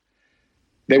housed.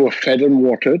 They were fed and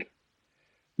watered,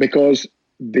 because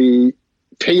the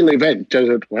tail event, as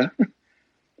it were,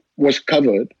 was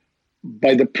covered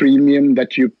by the premium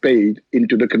that you paid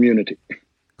into the community.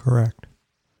 Correct.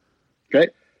 Okay?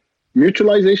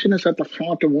 Mutualization is at the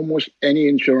heart of almost any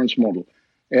insurance model.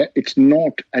 It's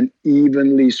not an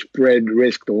evenly spread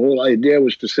risk. The whole idea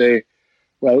was to say,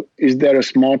 well, is there a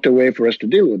smarter way for us to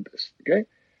deal with this? Okay?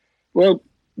 Well,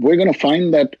 we're going to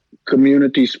find that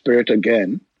community spirit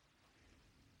again.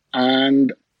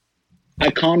 And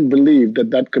I can't believe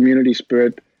that community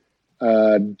spirit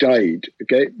died.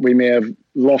 Okay? We may have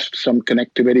lost some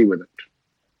connectivity with it.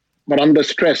 But under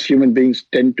stress, human beings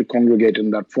tend to congregate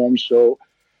in that form. So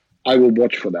I will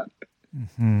watch for that.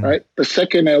 Mm-hmm. Right? The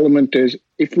second element is,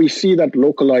 if we see that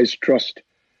localized trust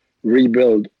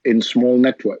rebuild in small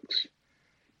networks,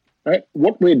 right?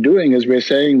 What we're doing is we're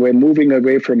saying we're moving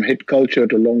away from hit culture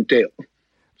to long tail.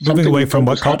 Moving away from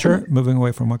what culture? Moving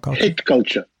away from what culture? Hate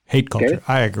culture. Hate culture. Okay?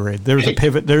 I agree. There's a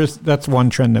pivot. That's one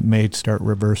trend that may start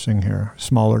reversing here.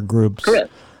 Smaller groups.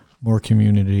 Correct. More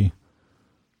community.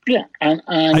 Yeah, and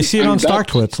I see it on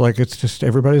StockTwits. Like, it's just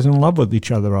everybody's in love with each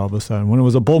other all of a sudden. When it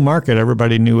was a bull market,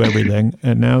 everybody knew everything,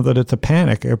 and now that it's a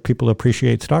panic, people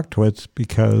appreciate StockTwits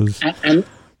because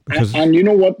and you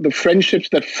know what? The friendships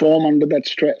that form under that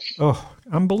stress. Oh,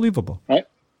 unbelievable! Right,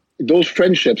 those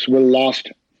friendships will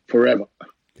last forever.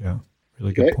 Yeah,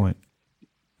 really good point.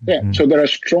 Yeah, mm-hmm. So there are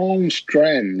strong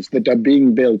strands that are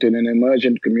being built in an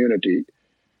emergent community.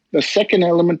 The second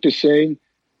element is saying,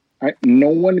 no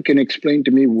one can explain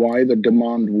to me why the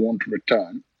demand won't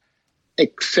return,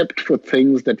 except for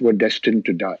things that were destined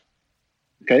to die.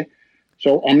 Okay?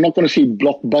 So I'm not going to see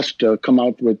Blockbuster come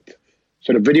out with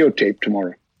sort of videotape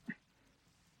tomorrow.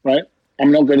 Right?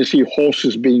 I'm not going to see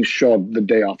horses being shod the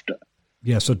day after.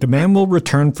 Yeah, so demand will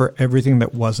return for everything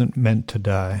that wasn't meant to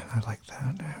die. I like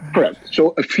that. Correct.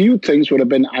 So a few things would have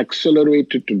been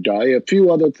accelerated to die. A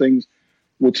few other things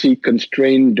would see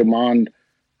constrained demand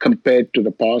compared to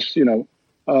the past,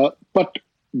 but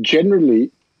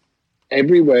generally,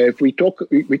 everywhere, if we talk,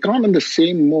 we can't in the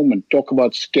same moment talk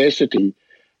about scarcity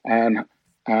and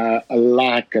a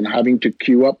lack and having to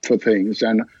queue up for things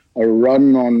and a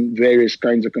run on various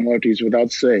kinds of commodities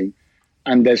without saying,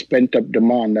 and there's pent-up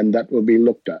demand, and that will be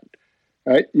looked at.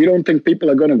 Right? You don't think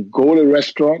people are going to go to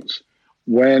restaurants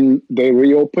when they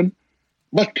reopen,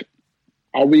 but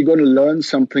are we going to learn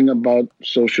something about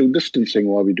social distancing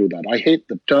while we do that? I hate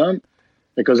the term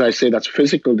because I say that's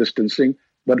physical distancing,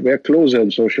 but we're closer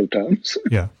in social terms.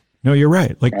 Yeah. No, you're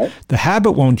right. Like, right? The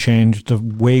habit won't change. The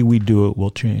way we do it will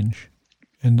change.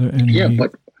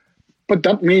 But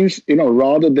that means,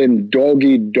 rather than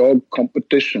dog-eat-dog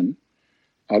competition,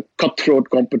 cutthroat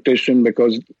competition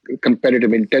because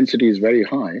competitive intensity is very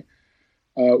high,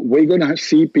 we're going to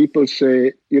see people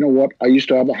say, you know what, I used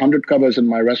to have 100 covers in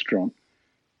my restaurant.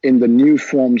 In the new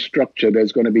form structure,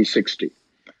 there's going to be 60.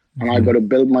 And I've got to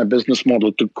build my business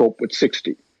model to cope with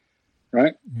 60,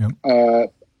 right? Yep.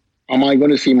 Am I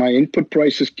going to see my input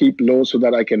prices keep low so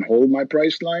that I can hold my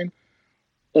price line?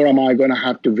 Or am I going to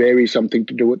have to vary something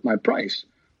to do with my price?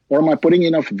 Or am I putting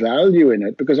enough value in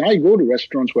it? Because I go to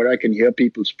restaurants where I can hear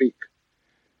people speak,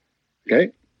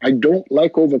 okay? I don't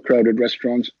like overcrowded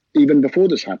restaurants even before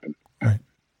this happened. Right.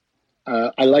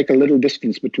 I like a little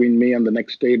distance between me and the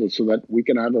next table so that we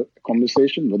can have a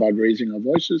conversation without raising our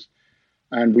voices,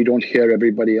 and we don't hear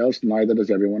everybody else, neither does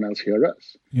everyone else hear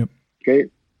us. Yep. Okay.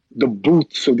 The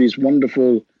booths of these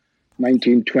wonderful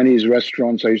 1920s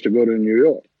restaurants I used to go to in New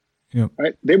York, yep.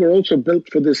 Right? They were also built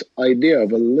for this idea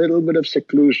of a little bit of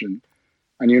seclusion,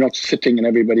 and you're not sitting in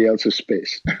everybody else's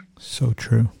space. So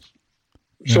true.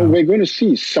 So we're going to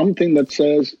see something that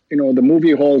says, the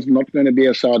movie hall is not going to be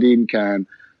a sardine can.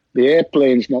 The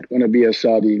airplane's not going to be a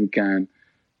sardine can.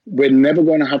 We're never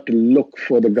going to have to look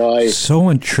for the guy. So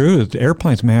in truth,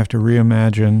 airplanes may have to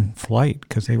reimagine flight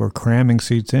because they were cramming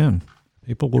seats in.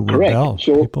 People will rebel.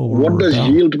 So what does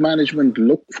yield management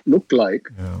look like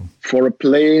for a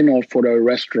plane or for a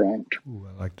restaurant? Ooh,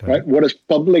 I like that. Right? What does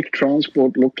public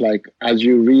transport look like as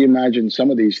you reimagine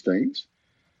some of these things?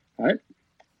 Right?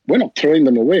 We're not throwing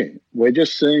them away. We're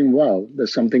just saying, well,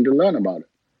 there's something to learn about it.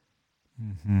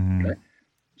 Mm-hmm. Okay?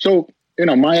 So,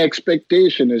 my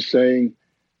expectation is saying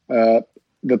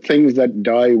the things that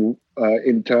die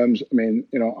in terms,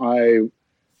 I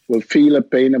will feel a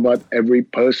pain about every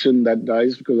person that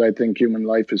dies because I think human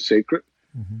life is sacred.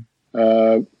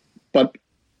 Mm-hmm. But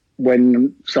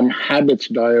when some habits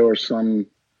die or some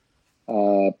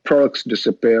products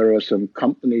disappear or some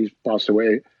companies pass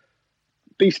away,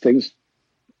 these things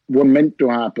were meant to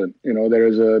happen. There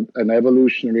is an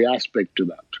evolutionary aspect to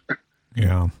that.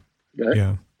 Yeah. Okay?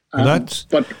 Yeah. Well,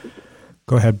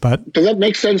 go ahead, but does that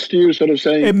make sense to you, sort of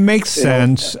saying? It makes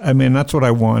sense. That's what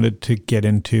I wanted to get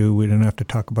into. We didn't have to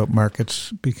talk about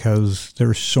markets because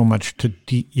there's so much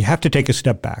you have to take a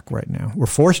step back right now. We're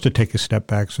forced to take a step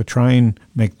back, so try and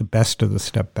make the best of the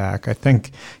step back. I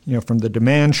think, from the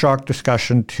demand shock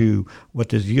discussion to what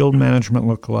does yield management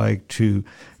look like to,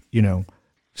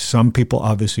 some people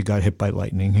obviously got hit by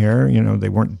lightning here. They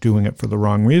weren't doing it for the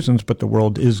wrong reasons, but the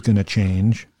world is going to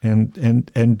change, and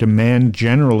demand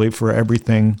generally for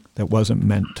everything that wasn't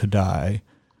meant to die.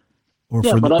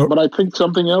 But I think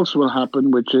something else will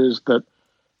happen, which is that,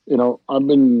 I've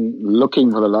been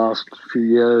looking for the last few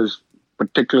years,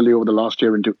 particularly over the last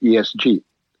year, into ESG.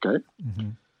 Okay,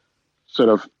 sort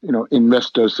of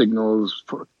investor signals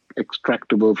for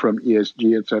extractable from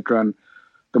ESG, etc. And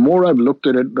the more I've looked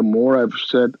at it, the more I've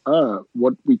said,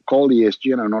 what we call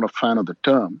ESG, and I'm not a fan of the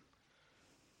term,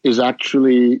 is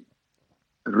actually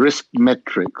risk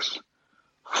metrics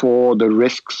for the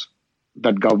risks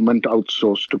that government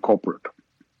outsource to corporate.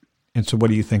 And so what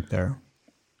do you think there?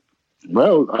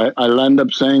 Well, I'll end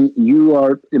up saying you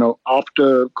are,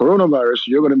 after coronavirus,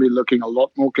 you're going to be looking a lot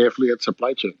more carefully at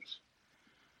supply chains.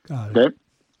 Got it. Okay?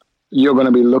 You're going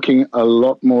to be looking a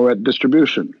lot more at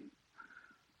distribution.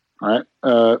 Right?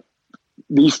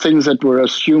 These things that were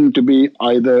assumed to be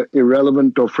either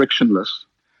irrelevant or frictionless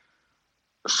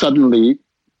suddenly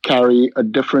carry a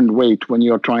different weight when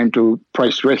you're trying to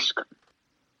price risk.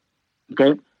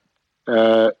 Okay?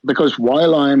 Because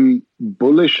while I'm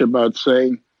bullish about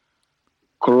saying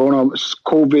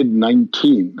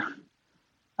COVID-19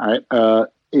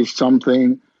 is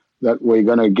something that we're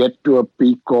going to get to a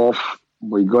peak of,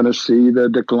 we're going to see the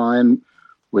decline.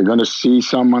 We're going to see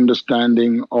some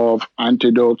understanding of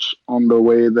antidotes on the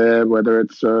way there, whether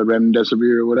it's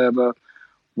remdesivir or whatever.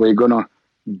 We're going to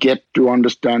get to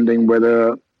understanding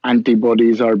whether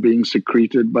antibodies are being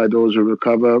secreted by those who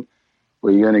recover.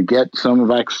 We're going to get some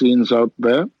vaccines out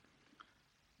there.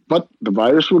 But the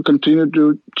virus will continue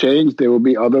to change. There will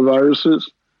be other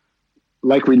viruses.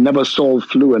 Like we never solved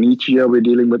flu, and each year we're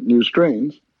dealing with new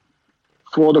strains.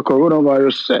 For the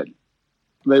coronavirus set,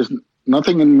 there's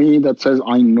nothing in me that says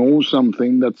I know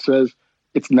something that says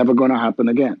it's never going to happen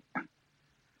again,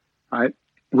 right?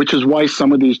 Which is why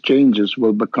some of these changes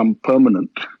will become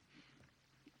permanent.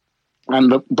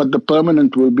 But the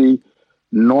permanent will be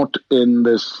not in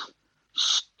this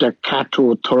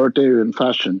staccato authoritarian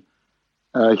fashion.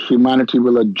 Humanity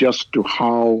will adjust to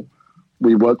how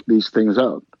we work these things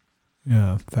out.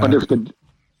 Yeah, but if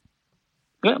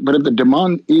the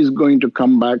demand is going to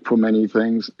come back for many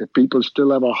things, if people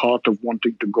still have a heart of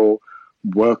wanting to go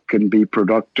work and be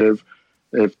productive,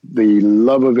 if the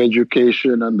love of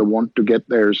education and the want to get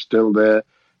there is still there,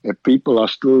 if people are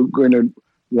still going to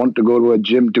want to go to a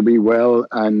gym to be well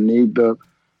and need the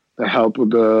help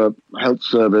of the health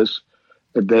service,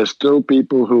 if there's still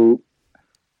people who,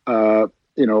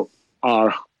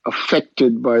 are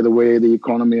affected by the way the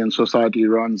economy and society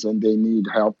runs and they need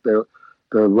help, the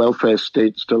welfare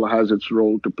state still has its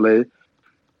role to play.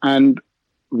 And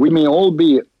we may all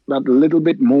be that little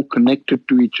bit more connected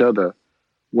to each other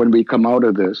when we come out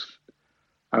of this,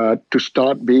 to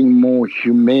start being more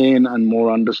humane and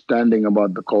more understanding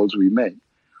about the calls we make.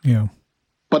 Yeah.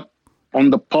 But on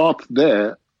the path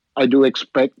there, I do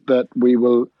expect that we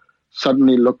will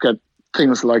suddenly look at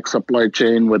things like supply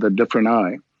chain with a different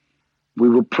eye. We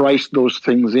will price those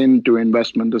things into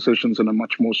investment decisions in a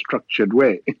much more structured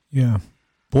way. Yeah.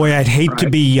 Boy, I'd hate to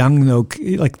be young, though.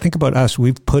 Like, think about us.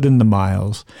 We've put in the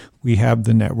miles. We have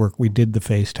the network. We did the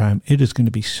FaceTime. It is going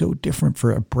to be so different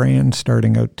for a brand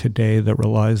starting out today that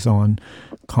relies on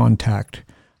contact,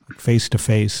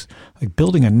 face-to-face. Like,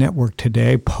 building a network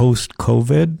today,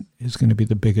 post-COVID, is going to be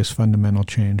the biggest fundamental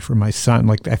change for my son.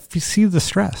 Like, I see the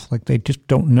stress. Like, they just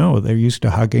don't know. They're used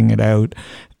to hugging it out.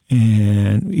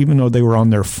 And even though they were on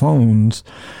their phones,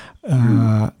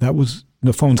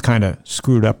 the phones kind of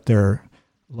screwed up a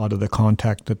lot of the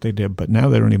contact that they did. But now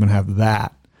they don't even have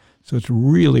that. So it's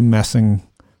really messing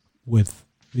with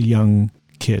the young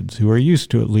kids who are used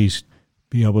to at least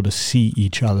be able to see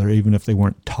each other, even if they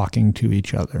weren't talking to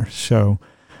each other. So,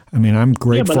 I mean, I'm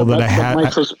grateful that I had. My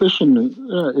suspicion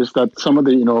is that some of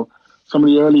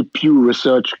the early Pew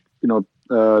research,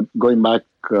 going back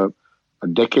a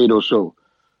decade or so,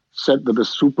 said that the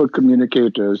super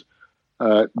communicators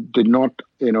did not,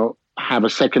 have a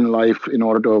second life in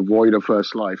order to avoid a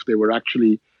first life. They were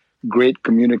actually great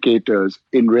communicators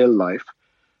in real life.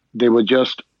 They were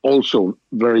just also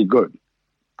very good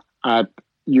at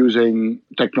using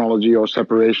technology or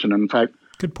separation. In fact,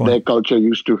 good point. Their culture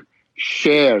used to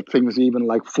share things even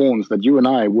like phones that you and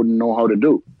I wouldn't know how to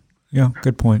do. Yeah,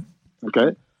 good point.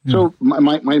 Okay? Yeah. So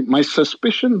my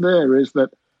suspicion there is that,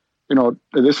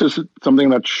 this is something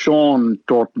that Sean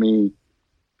taught me,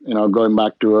 going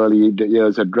back to early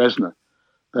years at Dresner,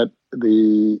 that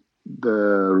the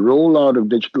rollout of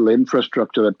digital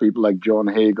infrastructure that people like John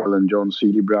Hagel and John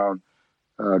C.D. Brown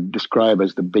describe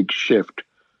as the big shift,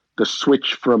 the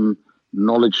switch from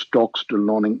knowledge stocks to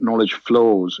knowledge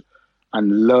flows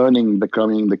and learning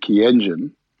becoming the key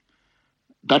engine,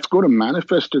 that's going to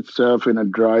manifest itself in a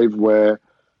drive where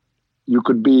you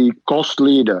could be cost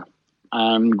leader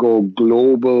and go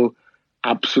global,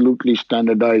 absolutely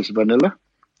standardized vanilla,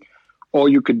 or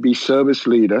you could be service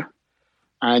leader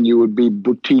and you would be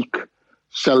boutique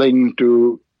selling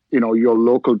to, your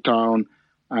local town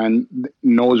and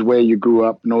knows where you grew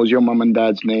up, knows your mom and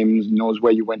dad's names, knows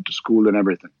where you went to school and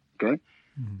everything. Okay.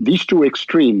 Mm-hmm. These two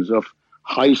extremes of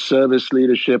high service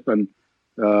leadership and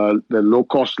the low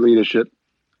cost leadership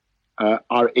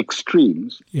are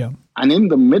extremes. Yeah. And in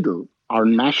the middle are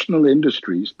national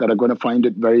industries that are going to find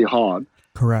it very hard.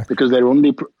 Correct. Because they're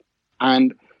only,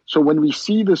 and so when we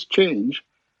see this change,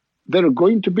 there are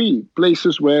going to be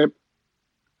places where,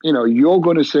 you're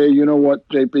going to say, you know what,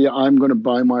 JP, I'm going to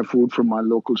buy my food from my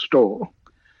local store.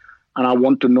 And I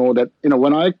want to know that,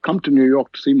 when I come to New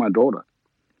York to see my daughter,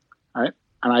 right,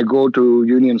 and I go to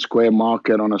Union Square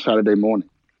Market on a Saturday morning,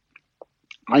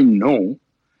 I know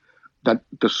that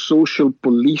the social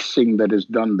policing that is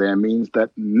done there means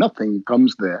that nothing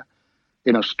comes there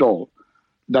in a stall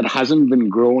that hasn't been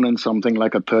grown in something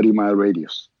like a 30-mile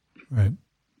radius. Right.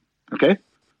 Okay?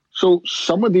 So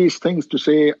some of these things to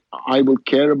say, I will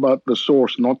care about the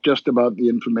source, not just about the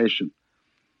information,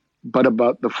 but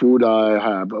about the food I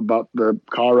have, about the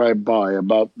car I buy,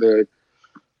 about the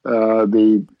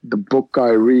book I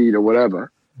read or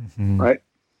whatever, right?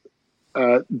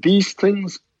 These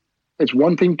things, it's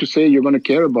one thing to say you're going to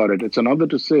care about it. It's another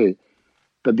to say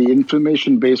that the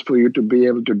information base for you to be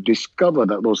able to discover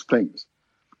those things,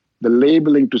 the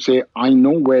labeling to say, I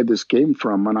know where this came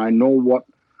from and I know what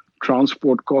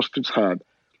transport cost it's had.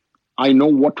 I know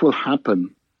what will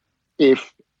happen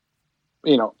if,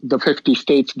 the 50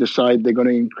 states decide they're going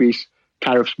to increase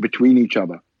tariffs between each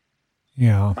other.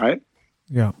 Yeah. Right?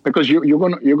 Yeah. Because you're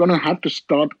going to have to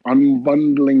start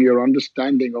unbundling your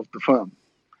understanding of the firm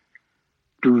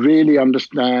to really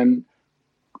understand,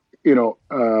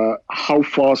 how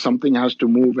far something has to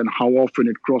move and how often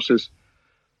it crosses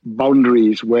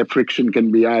boundaries where friction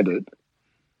can be added.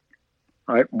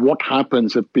 Right? What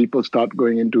happens if people start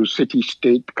going into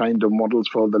city-state kind of models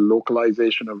for the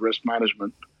localization of risk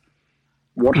management?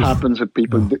 What happens if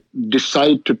people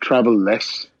decide to travel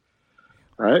less?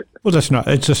 Right? Well,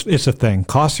 it's a thing.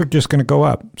 Costs are just going to go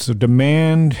up. So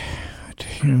demand,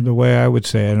 the way I would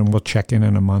say it, and we'll check in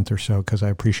a month or so because I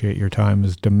appreciate your time,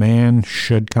 is demand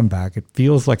should come back. It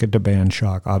feels like a demand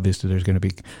shock. Obviously, there's going to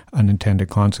be unintended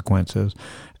consequences.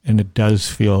 And it does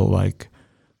feel like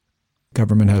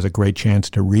government has a great chance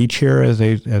to reach here as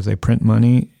they print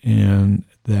money, and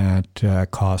that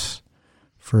costs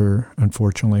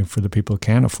unfortunately for the people who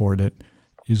can't afford it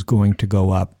is going to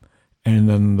go up. And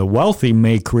then the wealthy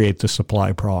may create the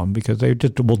supply problem because they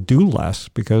just will do less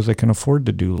because they can afford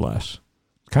to do less.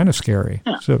 Kind of scary.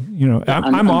 Yeah. So,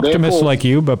 I'm optimist like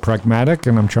you, but pragmatic,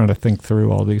 and I'm trying to think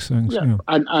through all these things. Yeah.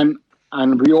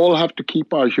 And we all have to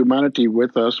keep our humanity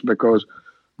with us, because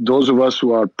those of us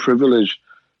who are privileged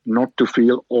not to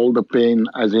feel all the pain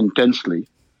as intensely,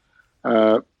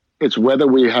 it's whether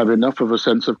we have enough of a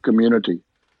sense of community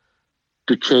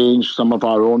to change some of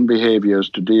our own behaviors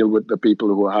to deal with the people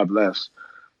who have less.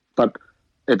 But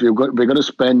if we're going to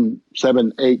spend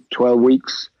 7, 8, 12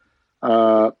 weeks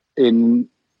in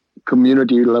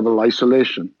community level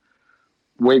isolation,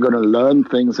 we're going to learn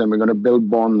things and we're going to build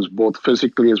bonds both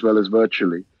physically as well as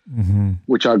virtually,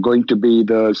 which are going to be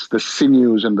the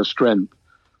sinews and the strength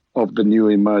of the new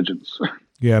emergence.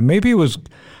 Yeah, maybe it was,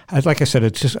 like I said,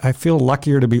 it's just, I feel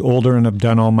luckier to be older and have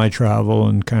done all my travel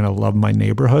and kind of love my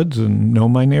neighborhoods and know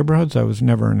my neighborhoods. I was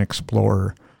never an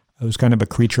explorer. I was kind of a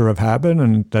creature of habit,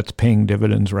 and that's paying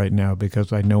dividends right now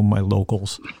because I know my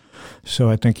locals. So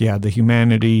I think, yeah, the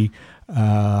humanity,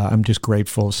 I'm just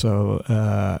grateful. So,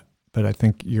 but I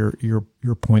think your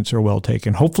points are well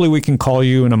taken. Hopefully we can call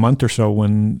you in a month or so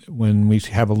when we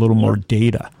have a little more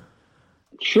data.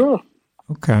 Sure.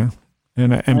 Okay.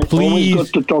 And it's please,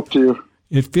 always good to talk to you.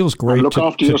 It feels great look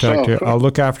after to talk to you. yourself. I'll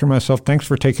look after myself. Thanks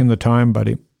for taking the time,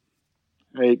 buddy.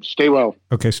 Hey, stay well.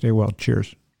 Okay, stay well.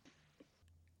 Cheers.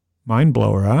 Mind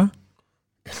blower, huh?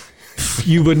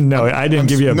 You wouldn't know it. I didn't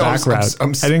give you a background. I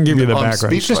didn't give you the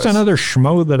background. It's just another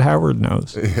schmo that Howard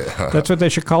knows. Yeah. That's what they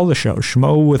should call the show,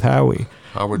 Schmo with Howie.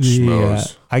 Howard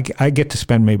Schmoes. I get to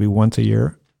spend maybe once a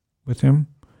year with him.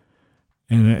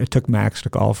 And it took Max to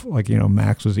golf. Like,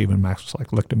 Max was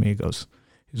like, looked at me, he goes,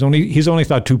 he's only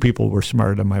thought 2 people were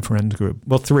smart in my friends group.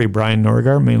 Well, 3, Brian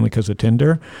Norgar, mainly because of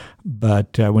Tinder.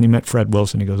 But when he met Fred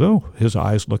Wilson, he goes, oh, his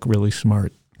eyes look really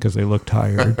smart because they look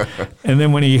tired. And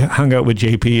then when he hung out with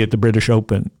JP at the British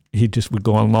Open, he just would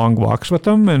go on long walks with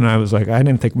them. And I was like, I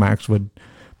didn't think Max would,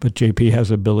 but JP has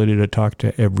the ability to talk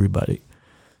to everybody.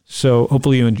 So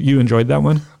hopefully you enjoyed that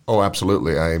one. Oh,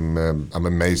 absolutely. I'm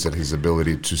amazed at his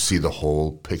ability to see the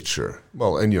whole picture.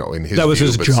 Well, and in his that was view,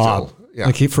 his job. Still, yeah.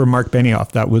 Like for Mark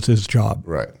Benioff, that was his job.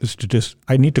 Right. Is to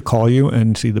I need to call you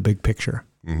and see the big picture.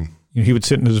 Mm-hmm. He would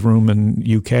sit in his room in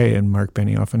UK and Mark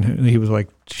Benioff, and he was like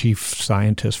chief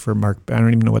scientist for Mark. I don't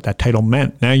even know what that title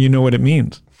meant. Now you know what it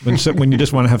means. When you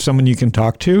just want to have someone you can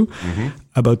talk to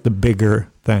about the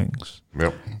bigger things.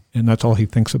 Yep. And that's all he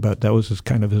thinks about. That was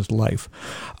his life.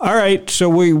 All right, so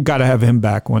we've got to have him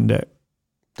back one day.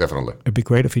 Definitely. It'd be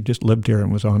great if he just lived here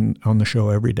and was on the show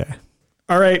every day.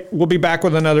 All right, we'll be back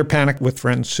with another Panic with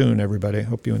Friends soon, everybody.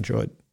 Hope you enjoyed.